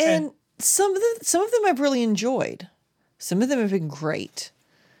know, and some of them I've really enjoyed. Some of them have been great.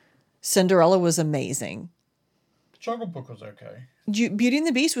 Cinderella was amazing. Jungle Book was okay. Beauty and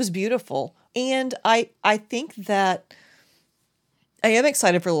the Beast was beautiful. And I think that I am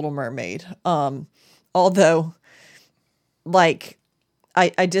excited for Little Mermaid. Although, like,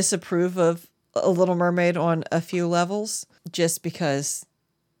 I disapprove of a Little Mermaid on a few levels just because,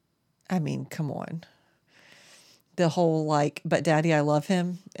 I mean, come on. The whole, like, but Daddy, I love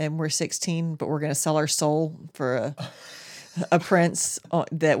him, and we're 16, but we're going to sell our soul for a prince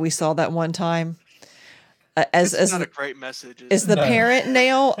that we saw that one time. It's not a great message. As the parent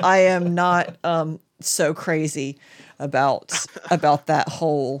now, I am not so crazy about that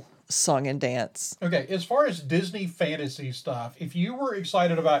whole song and dance. Okay, as far as Disney fantasy stuff, if you were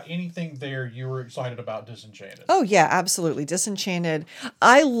excited about anything there, you were excited about Disenchanted. Oh yeah, absolutely. Disenchanted.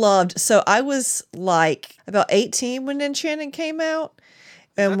 I was like about 18 when Enchanted came out,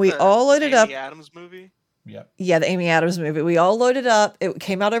 and we all loaded up. Amy Adams movie. Yep. Yeah, the Amy Adams movie. We all loaded up. It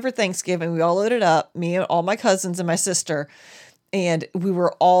came out over Thanksgiving. We all loaded up, me and all my cousins and my sister. And we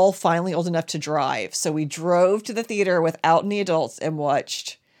were all finally old enough to drive. So we drove to the theater without any adults and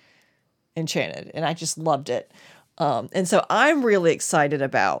watched Enchanted. And I just loved it. And so I'm really excited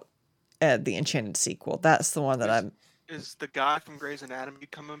about the Enchanted sequel. That's the one that Is the guy from Grey's Anatomy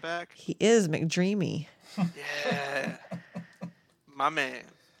coming back? He is McDreamy. Yeah. My man.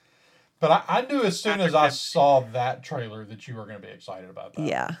 But I knew as soon as I saw that trailer that you were going to be excited about that.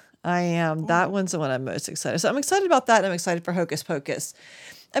 Yeah, I am. That one's the one I'm most excited. So I'm excited about that, and I'm excited for Hocus Pocus.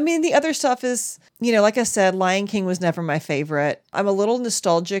 I mean, the other stuff is, like I said, Lion King was never my favorite. I'm a little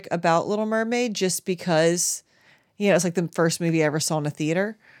nostalgic about Little Mermaid just because, it's like the first movie I ever saw in a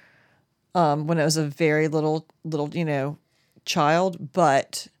theater when I was a very little, child,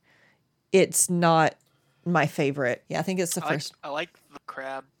 but it's not my favorite. Yeah, I think it's the first. I like the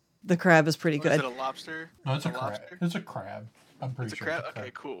crab. The crab is pretty Or good. Is it a lobster? No, it's a crab. lobster? It's a crab. I'm pretty It's a sure. crab? It's a crab.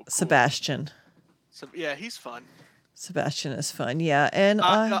 Okay, cool. Sebastian. So, yeah, he's fun. Sebastian is fun. Yeah, and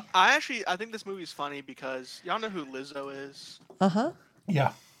I think this movie's funny because y'all know who Lizzo is.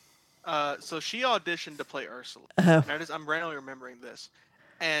 Yeah. So she auditioned to play Ursula. Oh. And I'm randomly remembering this.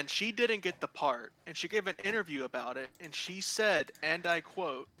 And she didn't get the part. And she gave an interview about it. And she said, and I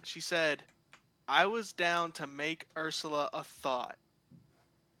quote, she said, "I was down to make Ursula a thought.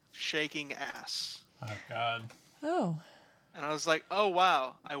 Shaking ass." Oh, God. Oh. And I was like, oh,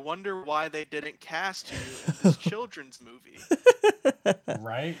 wow. I wonder why they didn't cast you in this children's movie.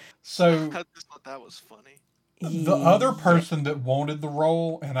 Right? So I just thought that was funny. the other person that wanted the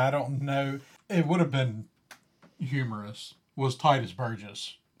role, and I don't know, it would have been humorous, was Titus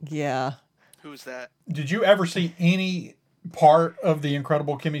Burgess. Yeah. Who's that? Did you ever see any part of the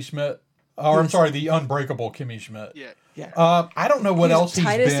Incredible Kimmy Schmidt? Or, I'm sorry, the Unbreakable Kimmy Schmidt. Yeah. Yeah. I don't know what else he's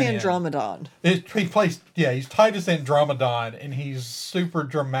Titus been Andromedon. in. He's Titus Andromedon, and he's super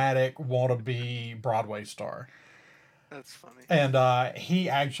dramatic wannabe Broadway star. That's funny. And he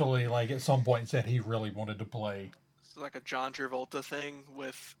actually, like, at some point said he really wanted to play. It's like a John Travolta thing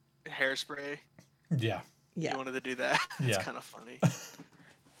with hairspray. Yeah. Yeah. You wanted to do that? It's Yeah. kind of funny.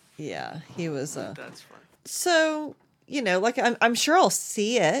 Yeah. He was. That's funny. So, like I'm sure I'll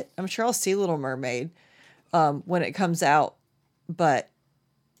see it. I'm sure I'll see Little Mermaid when it comes out, but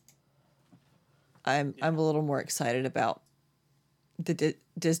I'm a little more excited about the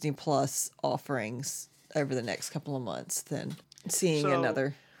Disney Plus offerings over the next couple of months than seeing So-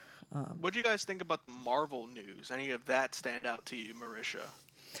 another What do you guys think about the Marvel news? Any of that stand out to you, Marisha?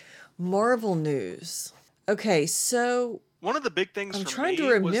 Marvel news. Okay, so One of the big things I'm for trying me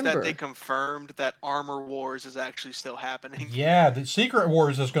to was that remember. they confirmed that Armor Wars is actually still happening. Yeah, the Secret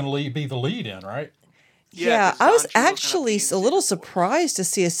Wars is going to be the lead in, right? Yeah, 'cause I was Don Cheadle's gonna actually be in a little Secret Wars. surprised to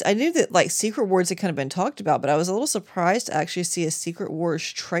see I knew that like Secret Wars had kind of been talked about, but I was a little surprised to actually see a Secret Wars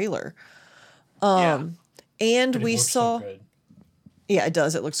trailer. Yeah. And But it we looks so saw, good. yeah, it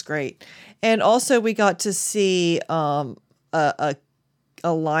does. It looks great. And also we got to see a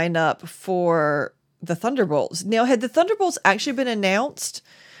lineup for the Thunderbolts. Now, had the Thunderbolts actually been announced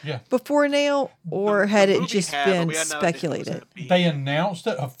Yeah. before now, or The had it movie just had, but been we had no idea who was gonna speculated? be They in it.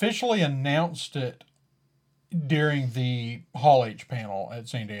 officially announced it during the Hall H panel at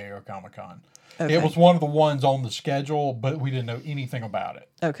San Diego Comic-Con. Okay. It was one of the ones on the schedule, but we didn't know anything about it.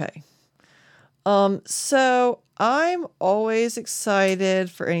 Okay. So I'm always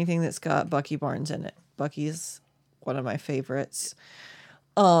excited for anything that's got Bucky Barnes in it. Bucky's one of my favorites.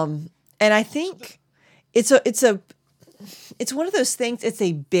 And I think it's one of those things, it's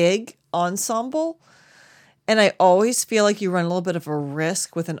a big ensemble. And I always feel like you run a little bit of a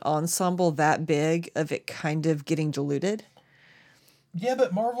risk with an ensemble that big of it kind of getting diluted. Yeah,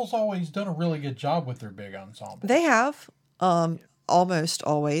 but Marvel's always done a really good job with their big ensemble. They have almost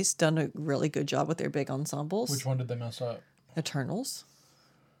always done a really good job with their big ensembles. Which one did they mess up? Eternals.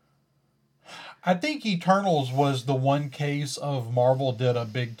 I think Eternals was the one case of Marvel did a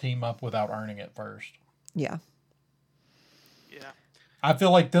big team up without earning it first. Yeah. Yeah. I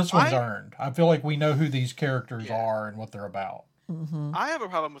feel like this one's earned. I feel like we know who these characters are and what they're about. Mm-hmm. I have a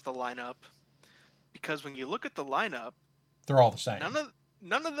problem with the lineup because when you look at the lineup, They're all the same.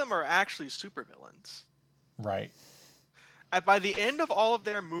 none of them are actually supervillains. Right. And by the end of all of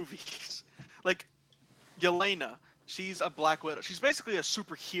their movies, like Yelena, she's a Black Widow. She's basically a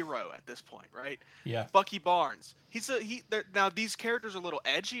superhero at this point, right? Yeah. Bucky Barnes, now these characters are a little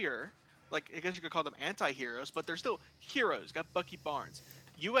edgier. Like I guess you could call them anti-heroes, but they're still heroes. Got Bucky Barnes.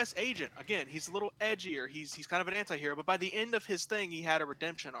 U.S. Agent, again, he's a little edgier. He's kind of an anti-hero, but by the end of his thing, he had a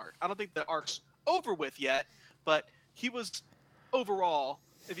redemption arc. I don't think the arc's over with yet, but he was overall,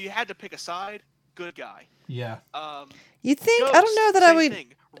 if you had to pick a side, good guy. Yeah. You think? Ghost, I don't know that I same would.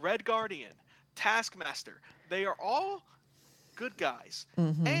 thing. Red Guardian, Taskmaster, they are all good guys.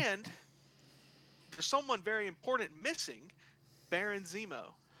 Mhm. And there's someone very important missing, Baron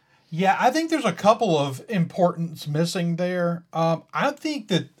Zemo. Yeah, I think there's a couple of importance missing there. I think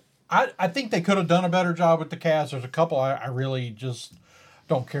that I think they could have done a better job with the cast. There's a couple I really just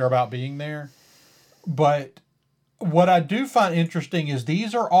don't care about being there. But what I do find interesting is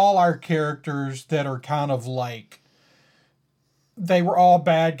these are all our characters that are kind of like they were all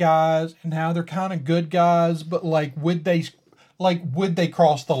bad guys and now they're kind of good guys, but would they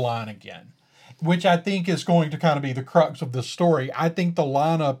cross the line again? Which I think is going to kind of be the crux of the story. I think the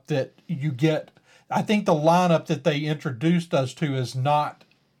lineup that they introduced us to is not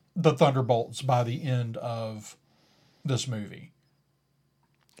the Thunderbolts by the end of this movie.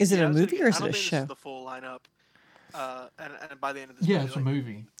 Is it Yeah, a I was movie thinking- or is I it don't a think show? This is the full lineup. And by the end of this Yeah, movie, it's a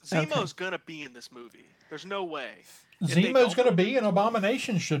movie. Zemo's gonna be in this movie. There's no way. If they Zemo's don't- going to be, and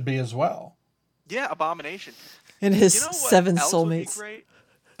Abomination should be as well. Yeah, Abomination. And his You know what 7 else would be soulmates. great?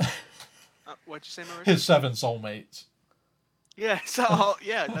 What'd you say, Marisha? His 7 soulmates. Yeah, so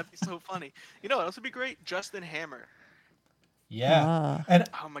yeah, that'd be so funny. You know what else would be great? Justin Hammer. Yeah. Ah. And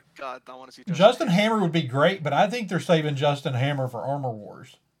Oh my god, I want to see Justin Hammer would be great, but I think they're saving Justin Hammer for Armor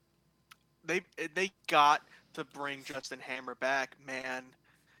Wars. They got to bring Justin Hammer back, man.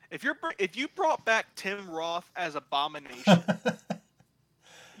 If you brought back Tim Roth as Abomination,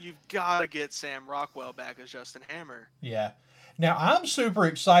 you've got to get Sam Rockwell back as Justin Hammer. Yeah. Now, I'm super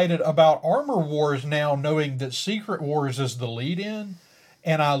excited about Armor Wars now, knowing that Secret Wars is the lead-in,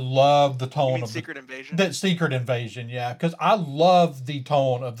 and I love the You tone mean of Secret Invasion? that Secret Invasion, yeah, because I love the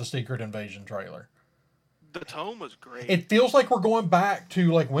tone of the Secret Invasion trailer. The tone was great. It feels like we're going back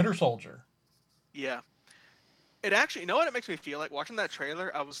to, Winter Soldier. Yeah. It actually, you know what it makes me feel like? Watching that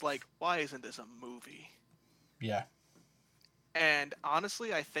trailer, I was like, why isn't this a movie? Yeah. And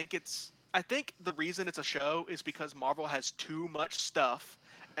honestly, I think the reason it's a show is because Marvel has too much stuff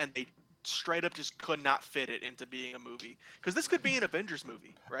and they straight up just could not fit it into being a movie. Because this could be an Avengers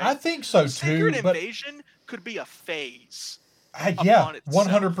movie, right? I think so, too. Secret but Invasion could be a phase. yeah, upon itself.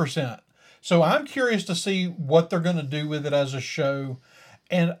 100%. So I'm curious to see what they're going to do with it as a show.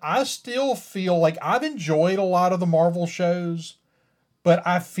 And I still feel like I've enjoyed a lot of the Marvel shows, but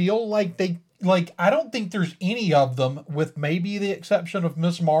I feel like I don't think there's any of them, with maybe the exception of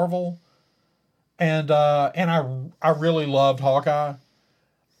Miss Marvel. And I really loved Hawkeye.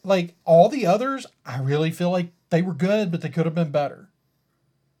 like all the others, I really feel like they were good, but they could have been better.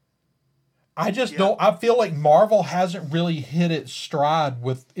 I just Yeah, don't. I feel like Marvel hasn't really hit its stride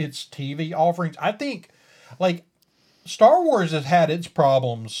with its TV offerings. I think, like, Star Wars has had its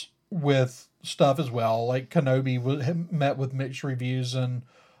problems with stuff as well. Like Kenobi met with mixed reviews, and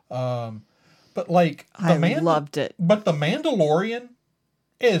but like I loved it. but the Mandalorian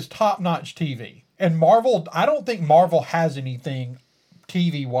is top notch TV, and Marvel. I don't think Marvel has anything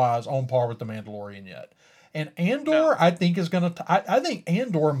TV wise on par with the Mandalorian yet. And no, Andor, I think is gonna. I think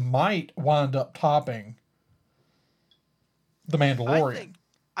Andor might wind up topping the I Mandalorian. think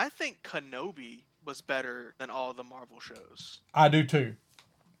I think Kenobi was better than all the Marvel shows. I do too.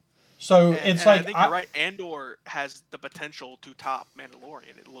 So it's And I like think you're right. Andor has the potential to top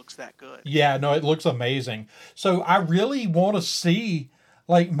Mandalorian. It looks that good. yeah, no, it looks amazing. So I really want to see,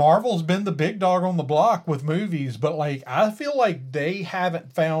 like, Marvel's been the big dog on the block with movies, but like I feel like they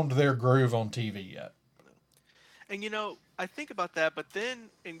haven't found their groove on TV yet. And I think about that, but then,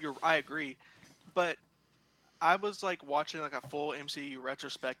 I agree, but I was like watching like a full MCU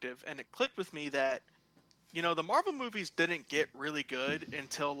retrospective, and it clicked with me that the Marvel movies didn't get really good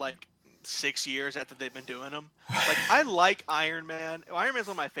until like 6 years after they've been doing them. Like I like Iron Man. Iron Man's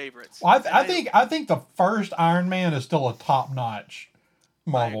one of my favorites. Well, And I think the first Iron Man is still a top notch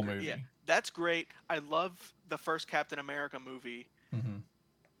I Marvel agree. Yeah, movie. that's great. I love the first Captain America movie. Hmm.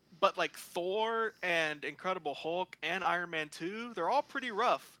 But like Thor and Incredible Hulk and Iron Man 2, they're all pretty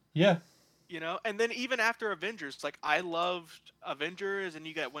rough. Yeah, And then even after Avengers, like I loved Avengers, and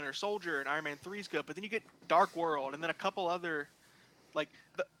you got Winter Soldier, and Iron Man 3 is good, but then you get Dark World, and then a couple other, like,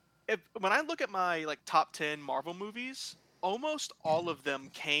 when I look at my like top 10 Marvel movies, almost all of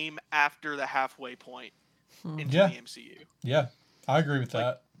them came after the halfway point into yeah, the MCU. yeah. I agree with Like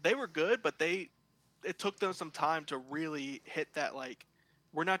that. they were good, but it took them some time to really hit that, like,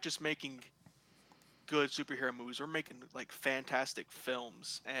 we're not just making good superhero movies, we're making like fantastic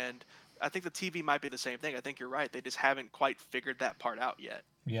films. And I think the TV might be the same thing. I think you're right. They just haven't quite figured that part out yet.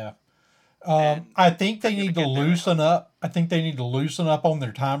 Yeah. And I think they're they gonna need to get there, I loosen hope. up. I think they need to loosen up on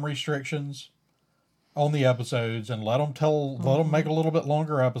their time restrictions on the episodes and let them make a little bit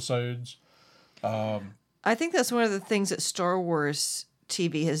longer episodes. I think that's one of the things that Star Wars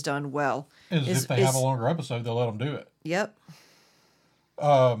TV has done well. Is if they have a longer episode, they'll let them do it. Yep.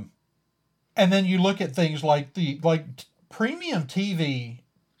 And then you look at things like premium TV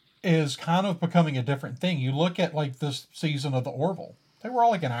is kind of becoming a different thing. You look at like this season of the Orville; they were all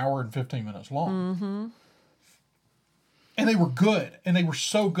like an hour and 15 minutes long, and they were good, and they were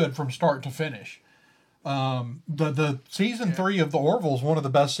so good from start to finish. The season 3 of the Orville is one of the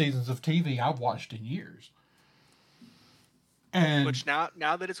best seasons of TV I've watched in years. And Which now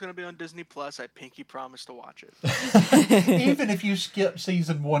that it's going to be on Disney Plus, I pinky promise to watch it. even if you skip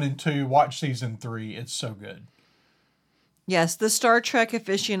season 1 and 2, watch season 3. It's so good. Yes, the Star Trek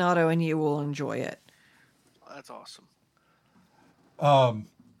aficionado and you will enjoy it. That's awesome.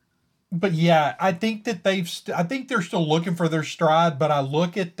 But yeah, I think that I think they're still looking for their stride. But I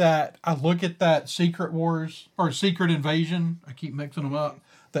look at that Secret Wars or Secret Invasion. I keep mixing them up.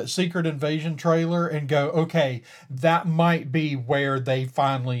 That Secret Invasion trailer and go, okay, that might be where they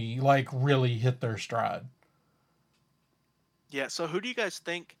finally like really hit their stride. Yeah. So who do you guys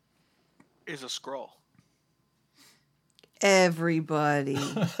think is a Skrull? Everybody.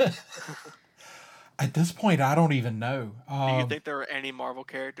 At this point, I don't even know. Do you think there are any Marvel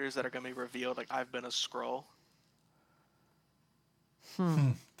characters that are going to be revealed? Like, I've been a Skrull.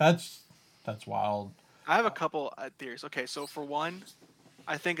 That's wild. I have a couple theories. Okay, so for one,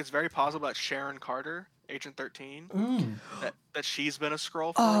 I think it's very possible that Sharon Carter, Agent 13, Ooh. that she's been a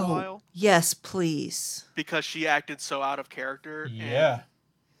Skrull for a while yes, please. because she acted so out of character. Yeah.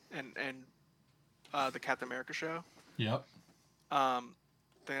 And the Captain America show. Yep. I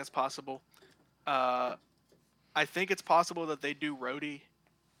think that's possible. I think it's possible that they do Rhodey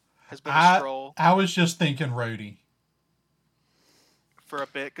has been a Skrull I was just thinking Rhodey. for a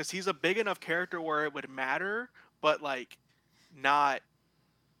bit because he's a big enough character where it would matter, but like not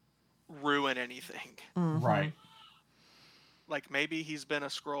ruin anything. Right. Like maybe he's been a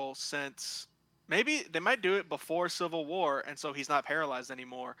Skrull since. Maybe they might do it before Civil War, and so he's not paralyzed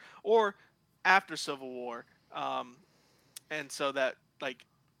anymore, or after Civil War, and so that like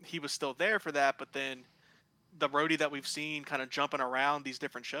he was still there for that, but then the Rhodey that we've seen kind of jumping around these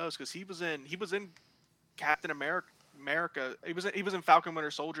different shows because he was in Captain America. He was in Falcon Winter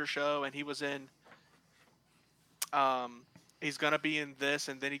Soldier show, and he was in. He's gonna be in this,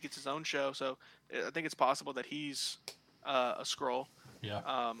 and then he gets his own show. So I think it's possible that he's a Skrull.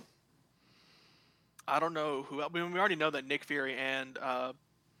 Yeah. I don't know who. I mean, we already know that Nick Fury and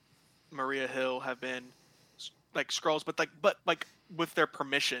Maria Hill have been like Skrulls, but with their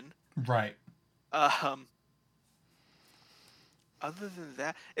permission. Right. Um, Other than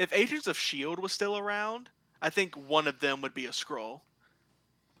that, if Agents of Shield was still around, I think one of them would be a Skrull.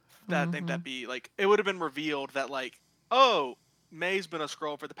 I think that'd be like it would have been revealed that like, oh, May's been a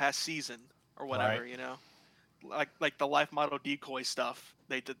Skrull for the past season or whatever, Right. you know, like the life model decoy stuff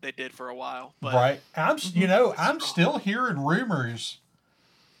they did for a while. But Right. I'm Skrull. still hearing rumors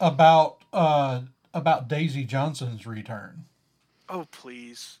about Daisy Johnson's return. Oh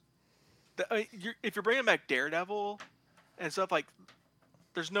please, if you're bringing back Daredevil and stuff like,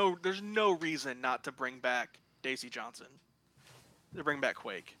 there's no reason not to bring back Daisy Johnson. To bring back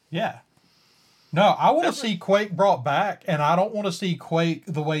Quake. Yeah. No, I want to see Quake brought back, and I don't want to see Quake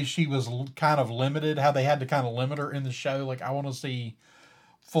the way she was kind of limited, how they had to kind of limit her in the show. Like, I want to see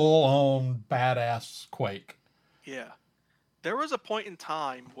full-on badass Quake. Yeah. There was a point in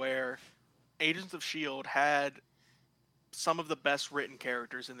time where Agents of S.H.I.E.L.D. had some of the best written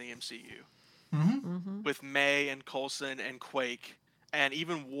characters in the MCU. Mm-hmm. With May and Coulson and Quake, and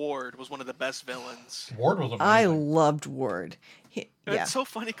even Ward was one of the best villains. Ward was amazing. I loved Ward. Yeah. It's so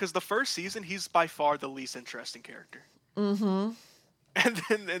funny because the first season he's by far the least interesting character. Mm-hmm.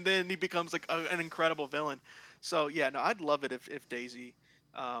 And then he becomes like an incredible villain. So yeah, no, I'd love it if Daisy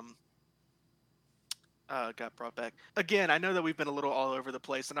got brought back. Again, I know that we've been a little all over the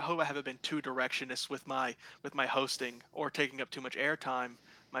place, and I hope I haven't been too directionist with my hosting or taking up too much airtime,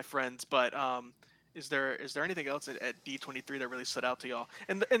 my friends. But is there anything else at D23 that really stood out to y'all?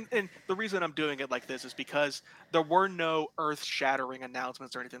 And the reason I'm doing it like this is because there were no earth-shattering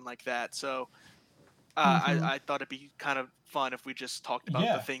announcements or anything like that. So I thought it'd be kind of fun if we just talked about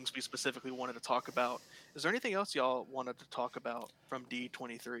the things we specifically wanted to talk about. Is there anything else y'all wanted to talk about from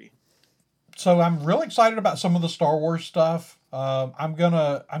D23? So I'm really excited about some of the Star Wars stuff. I'm not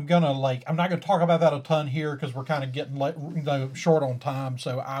gonna talk about that a ton here because we're kind of getting short on time.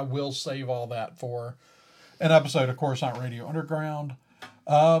 So I will save all that for an episode of Coruscant Radio Underground.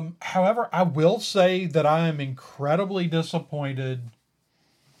 However, I will say that I am incredibly disappointed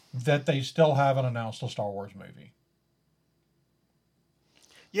that they still haven't announced a Star Wars movie.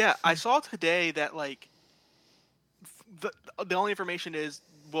 Yeah, I saw today that like the only information is,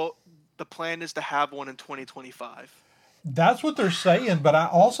 well, the plan is to have one in 2025. That's what they're saying, but I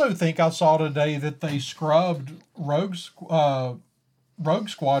also think I saw today that they scrubbed Rogue Squadron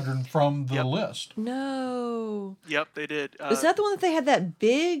from the list. No. Yep, they did. Is that the one that they had that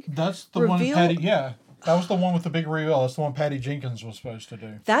big That's the reveal? one Patty, yeah. That was the one with the big reveal. That's the one Patty Jenkins was supposed to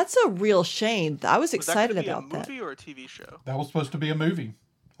do. That's a real shame. I was excited that about that. a movie or a TV show? That was supposed to be a movie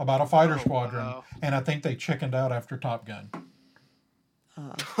about a fighter squadron, wow. and I think they chickened out after Top Gun.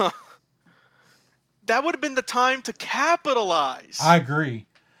 That would have been the time to capitalize. I agree.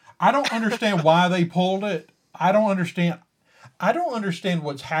 I don't understand why they pulled it. I don't understand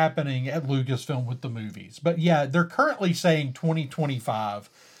what's happening at Lucasfilm with the movies. But yeah, they're currently saying 2025.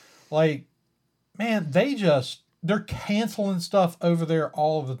 Like, man, they're canceling stuff over there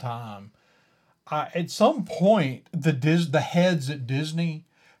all the time. At some point, the heads at Disney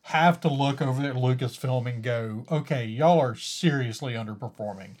have to look over at Lucasfilm and go, okay, y'all are seriously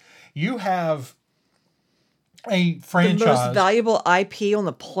underperforming. You have a franchise. The most valuable IP on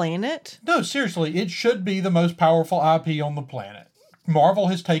the planet? No, seriously, it should be the most powerful IP on the planet. Marvel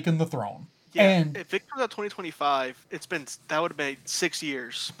has taken the throne. Yeah, and if it comes out 2025, that would have been 6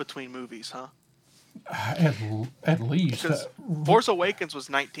 years between movies, huh? At least. Because Force Awakens was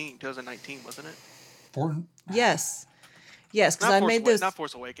 2019, wasn't it? Yes. Yes, because I made those. Not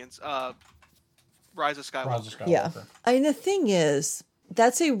Force Awakens. Rise of Skywalker. Yeah. I mean, the thing is,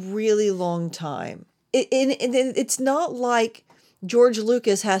 that's a really long time. It's not like George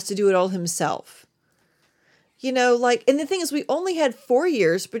Lucas has to do it all himself. You know, like, and the thing is, we only had 4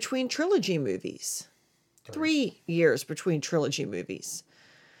 years between trilogy movies. 3 years between trilogy movies.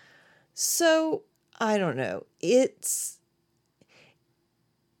 So, I don't know.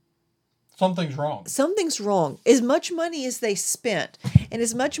 Something's wrong. Something's wrong. As much money as they spent and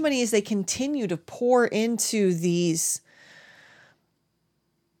as much money as they continue to pour into these,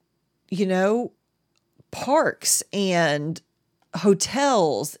 you know, parks and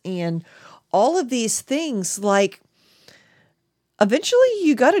hotels and all of these things, like, eventually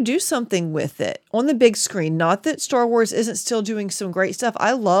you got to do something with it on the big screen. Not that Star Wars isn't still doing some great stuff.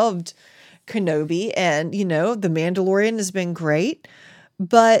 I loved Kenobi, and, you know, The Mandalorian has been great,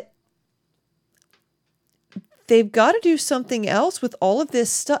 but they've got to do something else with all of this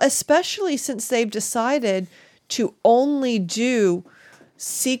stuff, especially since they've decided to only do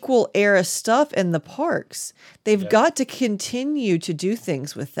sequel era stuff in the parks. They've got to continue to do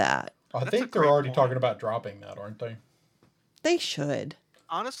things with that. I That's a think they're great already point. talking about dropping that, aren't they? They should.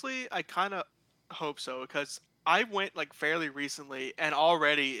 Honestly, I kind of hope so because I went like fairly recently, and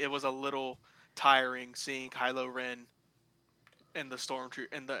already it was a little tiring seeing Kylo Ren and the stormtrooper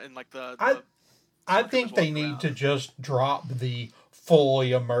and I the I stormtroopers think they walking need around. to just drop the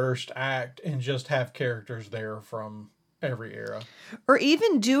fully immersed act and just have characters there from every era. Or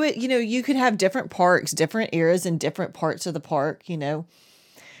even do it, you could have different parks, different eras in different parts of the park,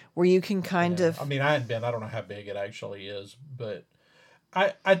 where you can kind Yeah. I of. mean, I hadn't been. I don't know how big it actually is, but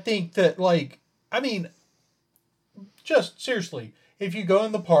I think that like I mean, just seriously, if you go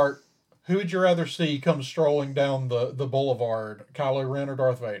in the park, who would you rather see come strolling down the boulevard, Kylo Ren or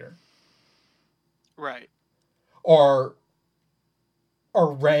Darth Vader, Right. or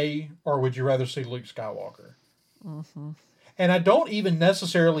Ray, or would you rather see Luke Skywalker? Mhm. And I don't even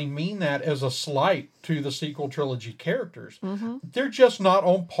necessarily mean that as a slight to the sequel trilogy characters. Mhm. They're just not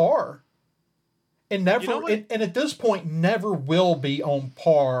on par. And You know never, what? and at this point, never will be on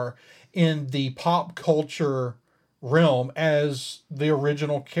par in the pop culture realm as the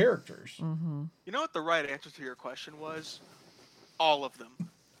original characters. Mhm. You know what the right answer to your question was? All of them.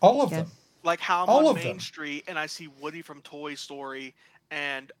 All of Yeah. them. Like how I'm All on of Main them. Street and I see Woody from Toy Story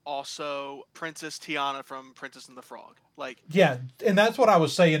and also Princess Tiana from Princess and the Frog. Like Yeah, and that's what I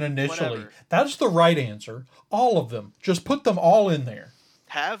was saying initially. whatever. That's the right answer. All of them. Just put them all in there.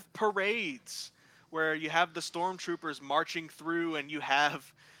 Have parades where you have the stormtroopers marching through and you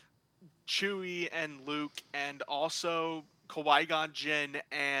have Chewie and Luke and also Qui-Gon Jinn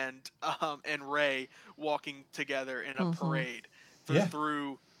and Rey walking together in a Mhm. parade Yeah.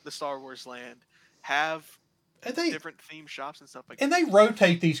 through the Star Wars land. Have And they different theme shops and stuff like and that. they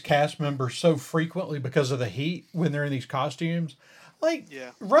rotate these cast members so frequently because of the heat when they're in these costumes. Like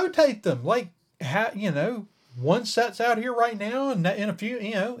Yeah. rotate them. Like one set's out here right now, and in a few,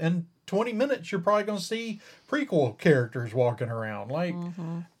 in 20 minutes, you're probably going to see prequel characters walking around. Like,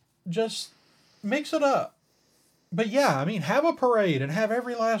 Mhm. just mix it up. But yeah, I mean, have a parade and have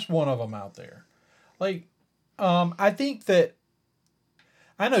every last one of them out there. Like, I think that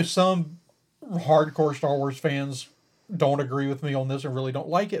I know some hardcore Star Wars fans don't agree with me on this and really don't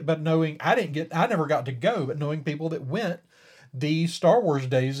like it, but knowing I never got to go, but knowing people that went, the Star Wars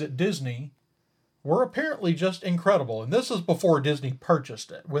days at Disney were apparently just incredible. And this is before Disney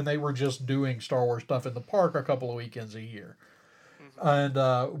purchased it, when they were just doing Star Wars stuff in the park a couple of weekends a year, Hmm.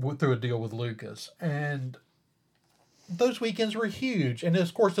 and through a deal with Lucas. And those weekends were huge. And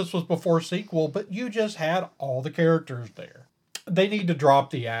of course, this was before sequel, but you just had all the characters there. They need to drop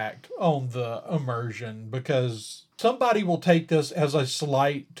the act on the immersion, because somebody will take this as a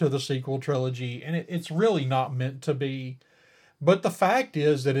slight to the sequel trilogy, and it's really not meant to be. But the fact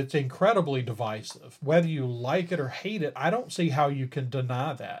is that it's incredibly divisive. Whether you like it or hate it, I don't see how you can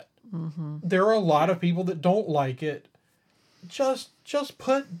deny that. Mhm. There are a lot of people that don't like it. Just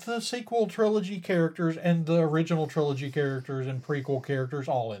put the sequel trilogy characters and the original trilogy characters and prequel characters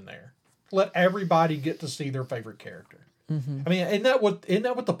all in there. Let everybody get to see their favorite character. Mhm. I mean, isn't that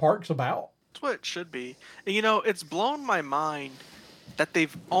what the park's about? That's what it should be. And it's blown my mind that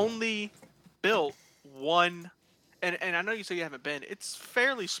they've only built one. And I know you say you haven't been. It's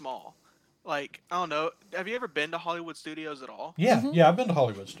fairly small. Like I don't know. Have you ever been to Hollywood Studios at all? Yeah, Mhm. yeah. I've been to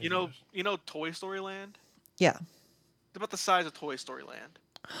Hollywood You know, Studios. you know Toy Story Land. Yeah. It's about the size of Toy Story Land.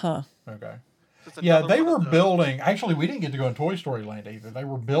 Huh. Okay. It's Yeah, another they one were of those. building. Actually, we didn't get to go in Toy Story Land either. They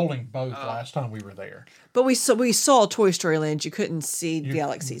were building both Oh. last time we were there. But we saw Toy Story Land. You couldn't see You-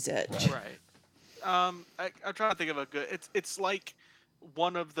 Galaxy's Edge. Right. I'm trying to think of a good. It's like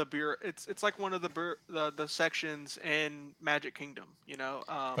one of the beer. It's like one of the sections in Magic Kingdom.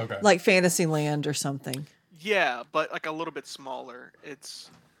 Okay. Like Fantasyland or something. Yeah, but like a little bit smaller. It's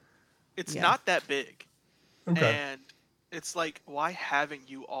Yeah. not that big, Okay. and it's like, why haven't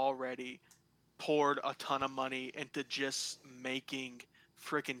you already poured a ton of money into just making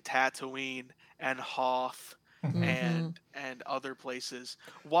freaking Tatooine and Hoth Mhm. and other places?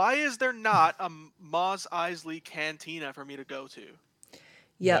 Why is there not a Mos Eisley cantina for me to go to? Yep.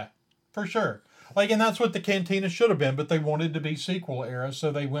 Yeah, for sure. Like, and that's what the cantina should have been, but they wanted to be sequel era,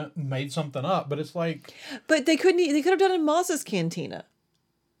 so they went and made something up. But it's like, But they couldn't. They could have done it in Maz's Cantina.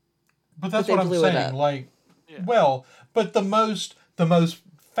 but that's they what I'm blew it saying. up. Like, Yeah. well, but the most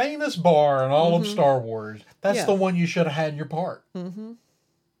famous bar in all of Star Wars, that's Yeah. the one you should have had in your park. Mm-hmm.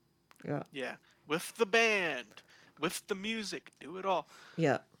 Yeah. Yeah, with the band, with the music, do it all.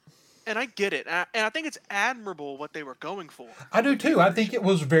 Yeah. And I get it, and I think it's admirable what they were going for. I do too. I think it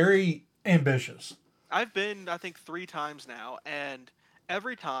was very ambitious. I've been, I think, 3 times now, and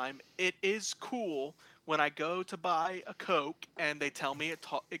every time it is cool when I go to buy a Coke and they tell me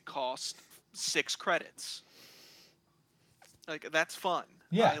it costs 6 credits. Like, that's fun.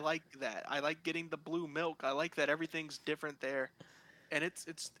 Yeah. I like that. I like getting the blue milk. I like that everything's different there, and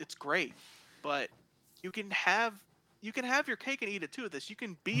it's great. But you can have your cake and eat it too. With this, you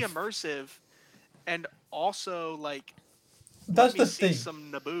can be immersive, and also like That's let me the see thing.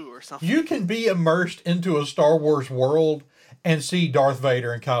 some Naboo or something. You can be immersed into a Star Wars world and see Darth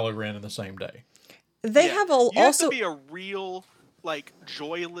Vader and Kylo Ren in the same day. They Yeah. have You have also to be a real like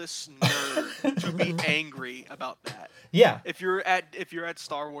joyless nerd to be angry about that. Yeah. If you're at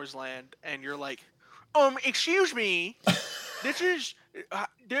Star Wars Land and you're like, excuse me, this is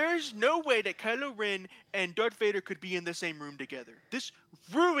there's no way that Kylo Ren and Darth Vader could be in the same room together. This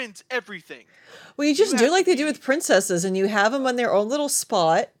ruins everything. well, you just you do have like to they do with princesses, and you have them on their own little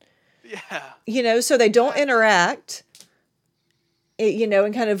spot, Yeah. so they don't interact,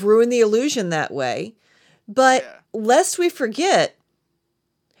 and kind of ruin the illusion that way. But Yeah. lest we forget,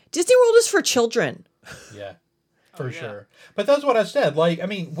 Disney World is for children. Yeah. For yeah. sure. But that's what I said. Like, I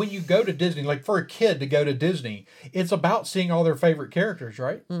mean, when you go to Disney, like for a kid to go to Disney, it's about seeing all their favorite characters,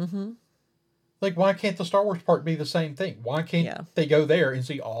 right? Mm-hmm. Like, why can't the Star Wars park be the same thing? Why can't they go there and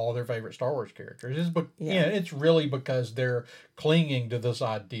see all their favorite Star Wars characters? It's really because they're clinging to this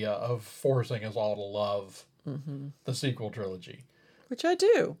idea of forcing us all to love the sequel trilogy. Which I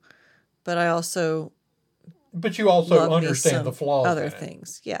do. But I also But you also love me understand some the flaws other in it.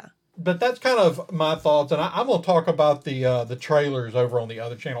 things. Yeah. But that's kind of my thoughts, and I'm going to talk about the trailers over on the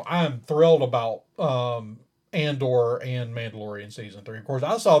other channel. I'm thrilled about Andor and Mandalorian Season 3. Of course,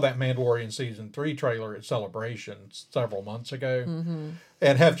 I saw that Mandalorian Season 3 trailer at Celebration several months ago,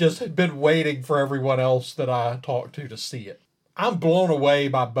 and have just been waiting for everyone else that I talked to see it. I'm blown away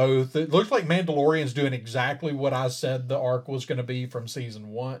by both. It looks like Mandalorian's doing exactly what I said the arc was going to be from Season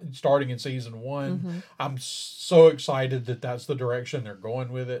 1, starting in Season 1. I'm so excited that that's the direction they're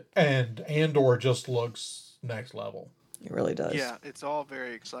going with it. And Andor just looks next level. It really does. Yeah, it's all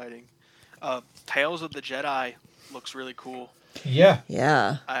very exciting. Tales of the Jedi looks really cool. Yeah.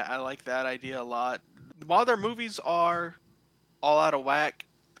 Yeah. I like that idea a lot. While their movies are all out of whack,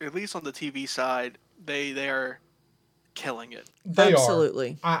 at least on the TV side, they're killing it. They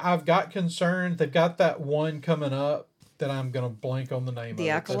Absolutely. are. I've got concerns. They've got that one coming up that I'm going to blank on the name The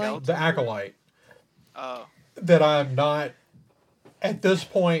of. Acolyte? The Acolyte. Oh. That I'm not, at this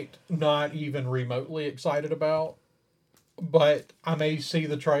point, not even remotely excited about. But I may see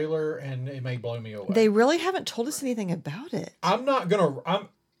the trailer and it may blow me away. They really haven't told us anything about it. I'm not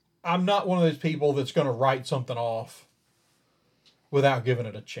one of those people that's gonna write something off without giving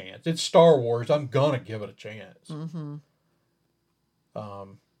it a chance. It's Star Wars. I'm gonna give it a chance.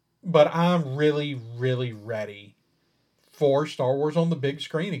 But I'm really, really ready for Star Wars on the big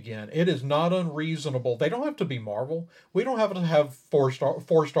screen again. It is not unreasonable. They don't have to be Marvel. We don't have to have four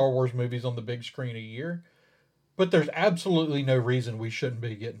Star Wars movies on the big screen a year. But there's absolutely no reason we shouldn't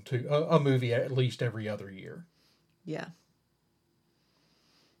be getting to a movie at least every other year. Yeah.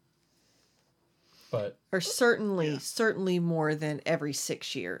 But Or certainly more than every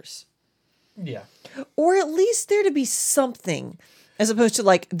 6 years. yeah. Or at least there to be something, as opposed to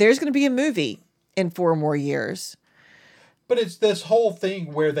like, there's going to be a movie in 4 more years. But it's this whole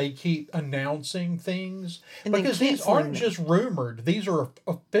thing where they keep announcing things. And then because these canceling aren't them. just rumored. These are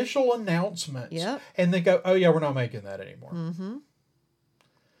official announcements. Yep. And they go, oh yeah, we're not making that anymore. Mm-hmm.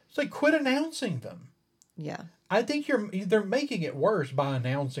 It's like, quit announcing them. Yeah. I think they're making it worse by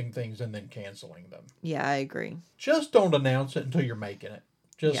announcing things and then canceling them. Yeah, I agree. Just don't announce it until you're making it.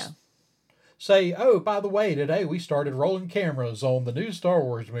 Just Yeah. say, oh, by the way, today we started rolling cameras on the new Star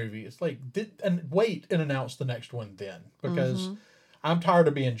Wars movie. It's like, wait and announce the next one then. Because I'm tired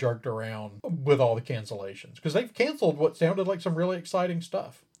of being jerked around with all the cancellations. Because they've canceled what sounded like some really exciting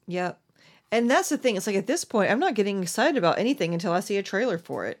stuff. Yep. And that's the thing. It's like at this point, I'm not getting excited about anything until I see a trailer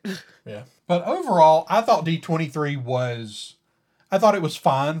for it. Yeah. But overall, I thought D23 I thought it was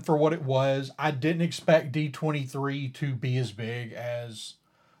fine for what it was. I didn't expect D23 to be as big as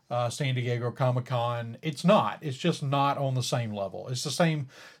San Diego Comic-Con. It's not. It's just not on the same level. It's the same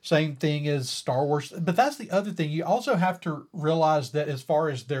thing as Star Wars. But that's the other thing. You also have to realize that as far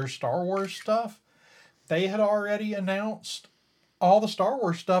as their Star Wars stuff, they had already announced all the Star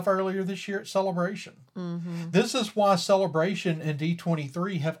Wars stuff earlier this year at Celebration. Mm-hmm. This is why Celebration and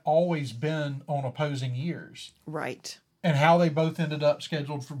D23 have always been on opposing years. Right. And how they both ended up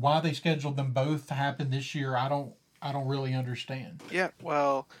why they scheduled them both to happen this year, I don't really understand. Yeah,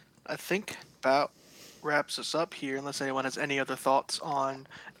 well, I think about wraps us up here, unless anyone has any other thoughts on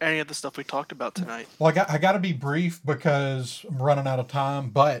any of the stuff we talked about tonight. Well, I got to be brief because I'm running out of time,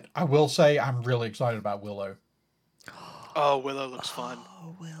 but I will say I'm really excited about Willow. Oh, Willow looks fun.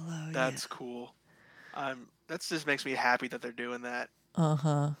 Oh, Willow. That's cool. That just makes me happy that they're doing that.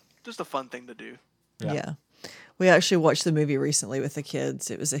 Uh-huh. Just a fun thing to do. Yeah. We actually watched the movie recently with the kids.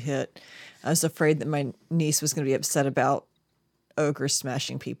 It was a hit. I was afraid that my niece was going to be upset about ogres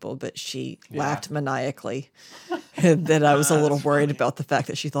smashing people, but she laughed maniacally. And then I was a little worried about the fact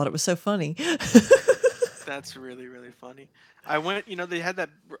that she thought it was so funny. That's really, really funny. I went, they had that.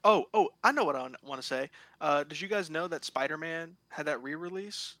 Oh, I know what I want to say. Did you guys know that Spider-Man had that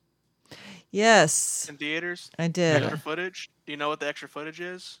re-release Yes, in theaters? I did. Extra footage. Do you know what the extra footage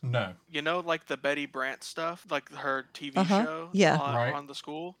is? No. You know, like the Betty Brant stuff, like her TV show on the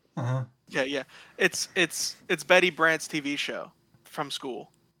school? Uh-huh. Yeah. It's Betty Brant's TV show from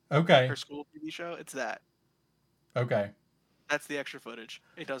school. Okay. Her school TV show. It's that. Okay. That's the extra footage.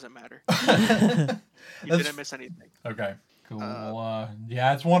 It doesn't matter. You That's- didn't miss anything. Okay. Cool.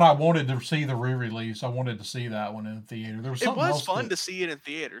 Yeah, it's one I wanted to see the re-release. I wanted to see that one in the theater. There was It something was else fun to see it in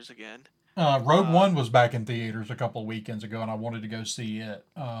theaters again. Rogue One was back in theaters a couple of weekends ago, and I wanted to go see it,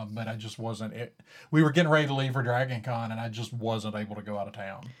 but I just wasn't. We were getting ready to leave for Dragon Con, and I just wasn't able to go out of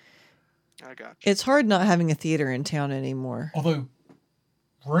town. I got you. It's hard not having a theater in town anymore. Although,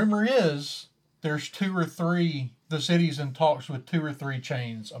 rumor is there's 2 or 3. The city's in talks with 2 or 3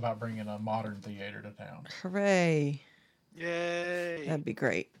 chains about bringing a modern theater to town. Hooray. Yay. That'd be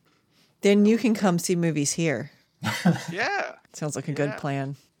great. Then you can come see movies here. Yeah. Sounds like a good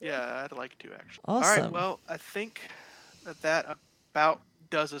plan. Yeah, I'd like to actually. Awesome. All right, well, I think that about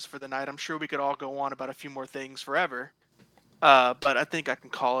does us for the night. I'm sure we could all go on about a few more things forever, but I think I can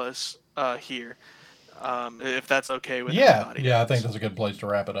call us here, if that's okay with everybody. Yeah, I think that's a good place to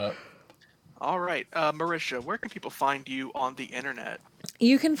wrap it up. All right, Marisha, where can people find you on the internet?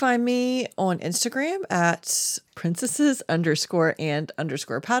 You can find me on Instagram at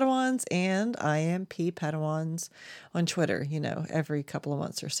princesses_and_padawans, and I am P Padawans on Twitter, every couple of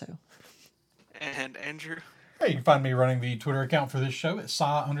months or so. And Andrew? Hey, you can find me running the Twitter account for this show at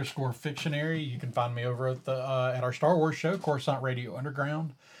 _Fictionary. You can find me over at at our Star Wars show, Coruscant Radio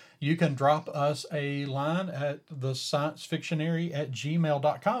Underground. You can drop us a line at the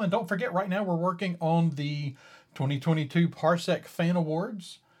sciencefictionary@gmail.com. And don't forget, right now we're working on the 2022 Parsec Fan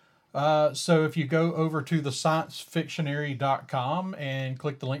Awards. So if you go over to the sciencefictionary.com and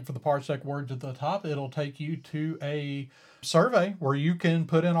click the link for the Parsec Awards at the top, it'll take you to a survey where you can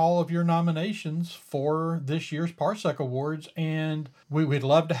put in all of your nominations for this year's Parsec Awards, and we'd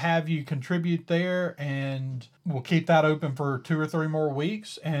love to have you contribute there, and we'll keep that open for 2 or 3 more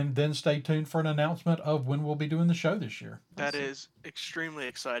weeks, and then stay tuned for an announcement of when we'll be doing the show this year. That is extremely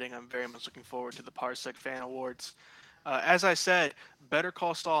exciting. I'm very much looking forward to the Parsec Fan Awards. As I said, Better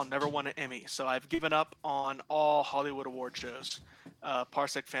Call Saul never won an Emmy, so I've given up on all Hollywood award shows.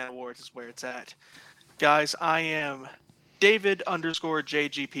 Parsec Fan Awards is where it's at. Guys, I am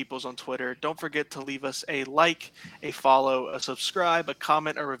David_JG Peoples on Twitter. Don't forget to leave us a like, a follow, a subscribe, a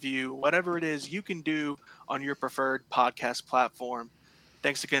comment, a review, whatever it is you can do on your preferred podcast platform.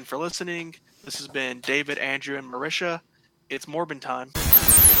 Thanks again for listening. This has been David, Andrew, and Marisha. It's Morbin time.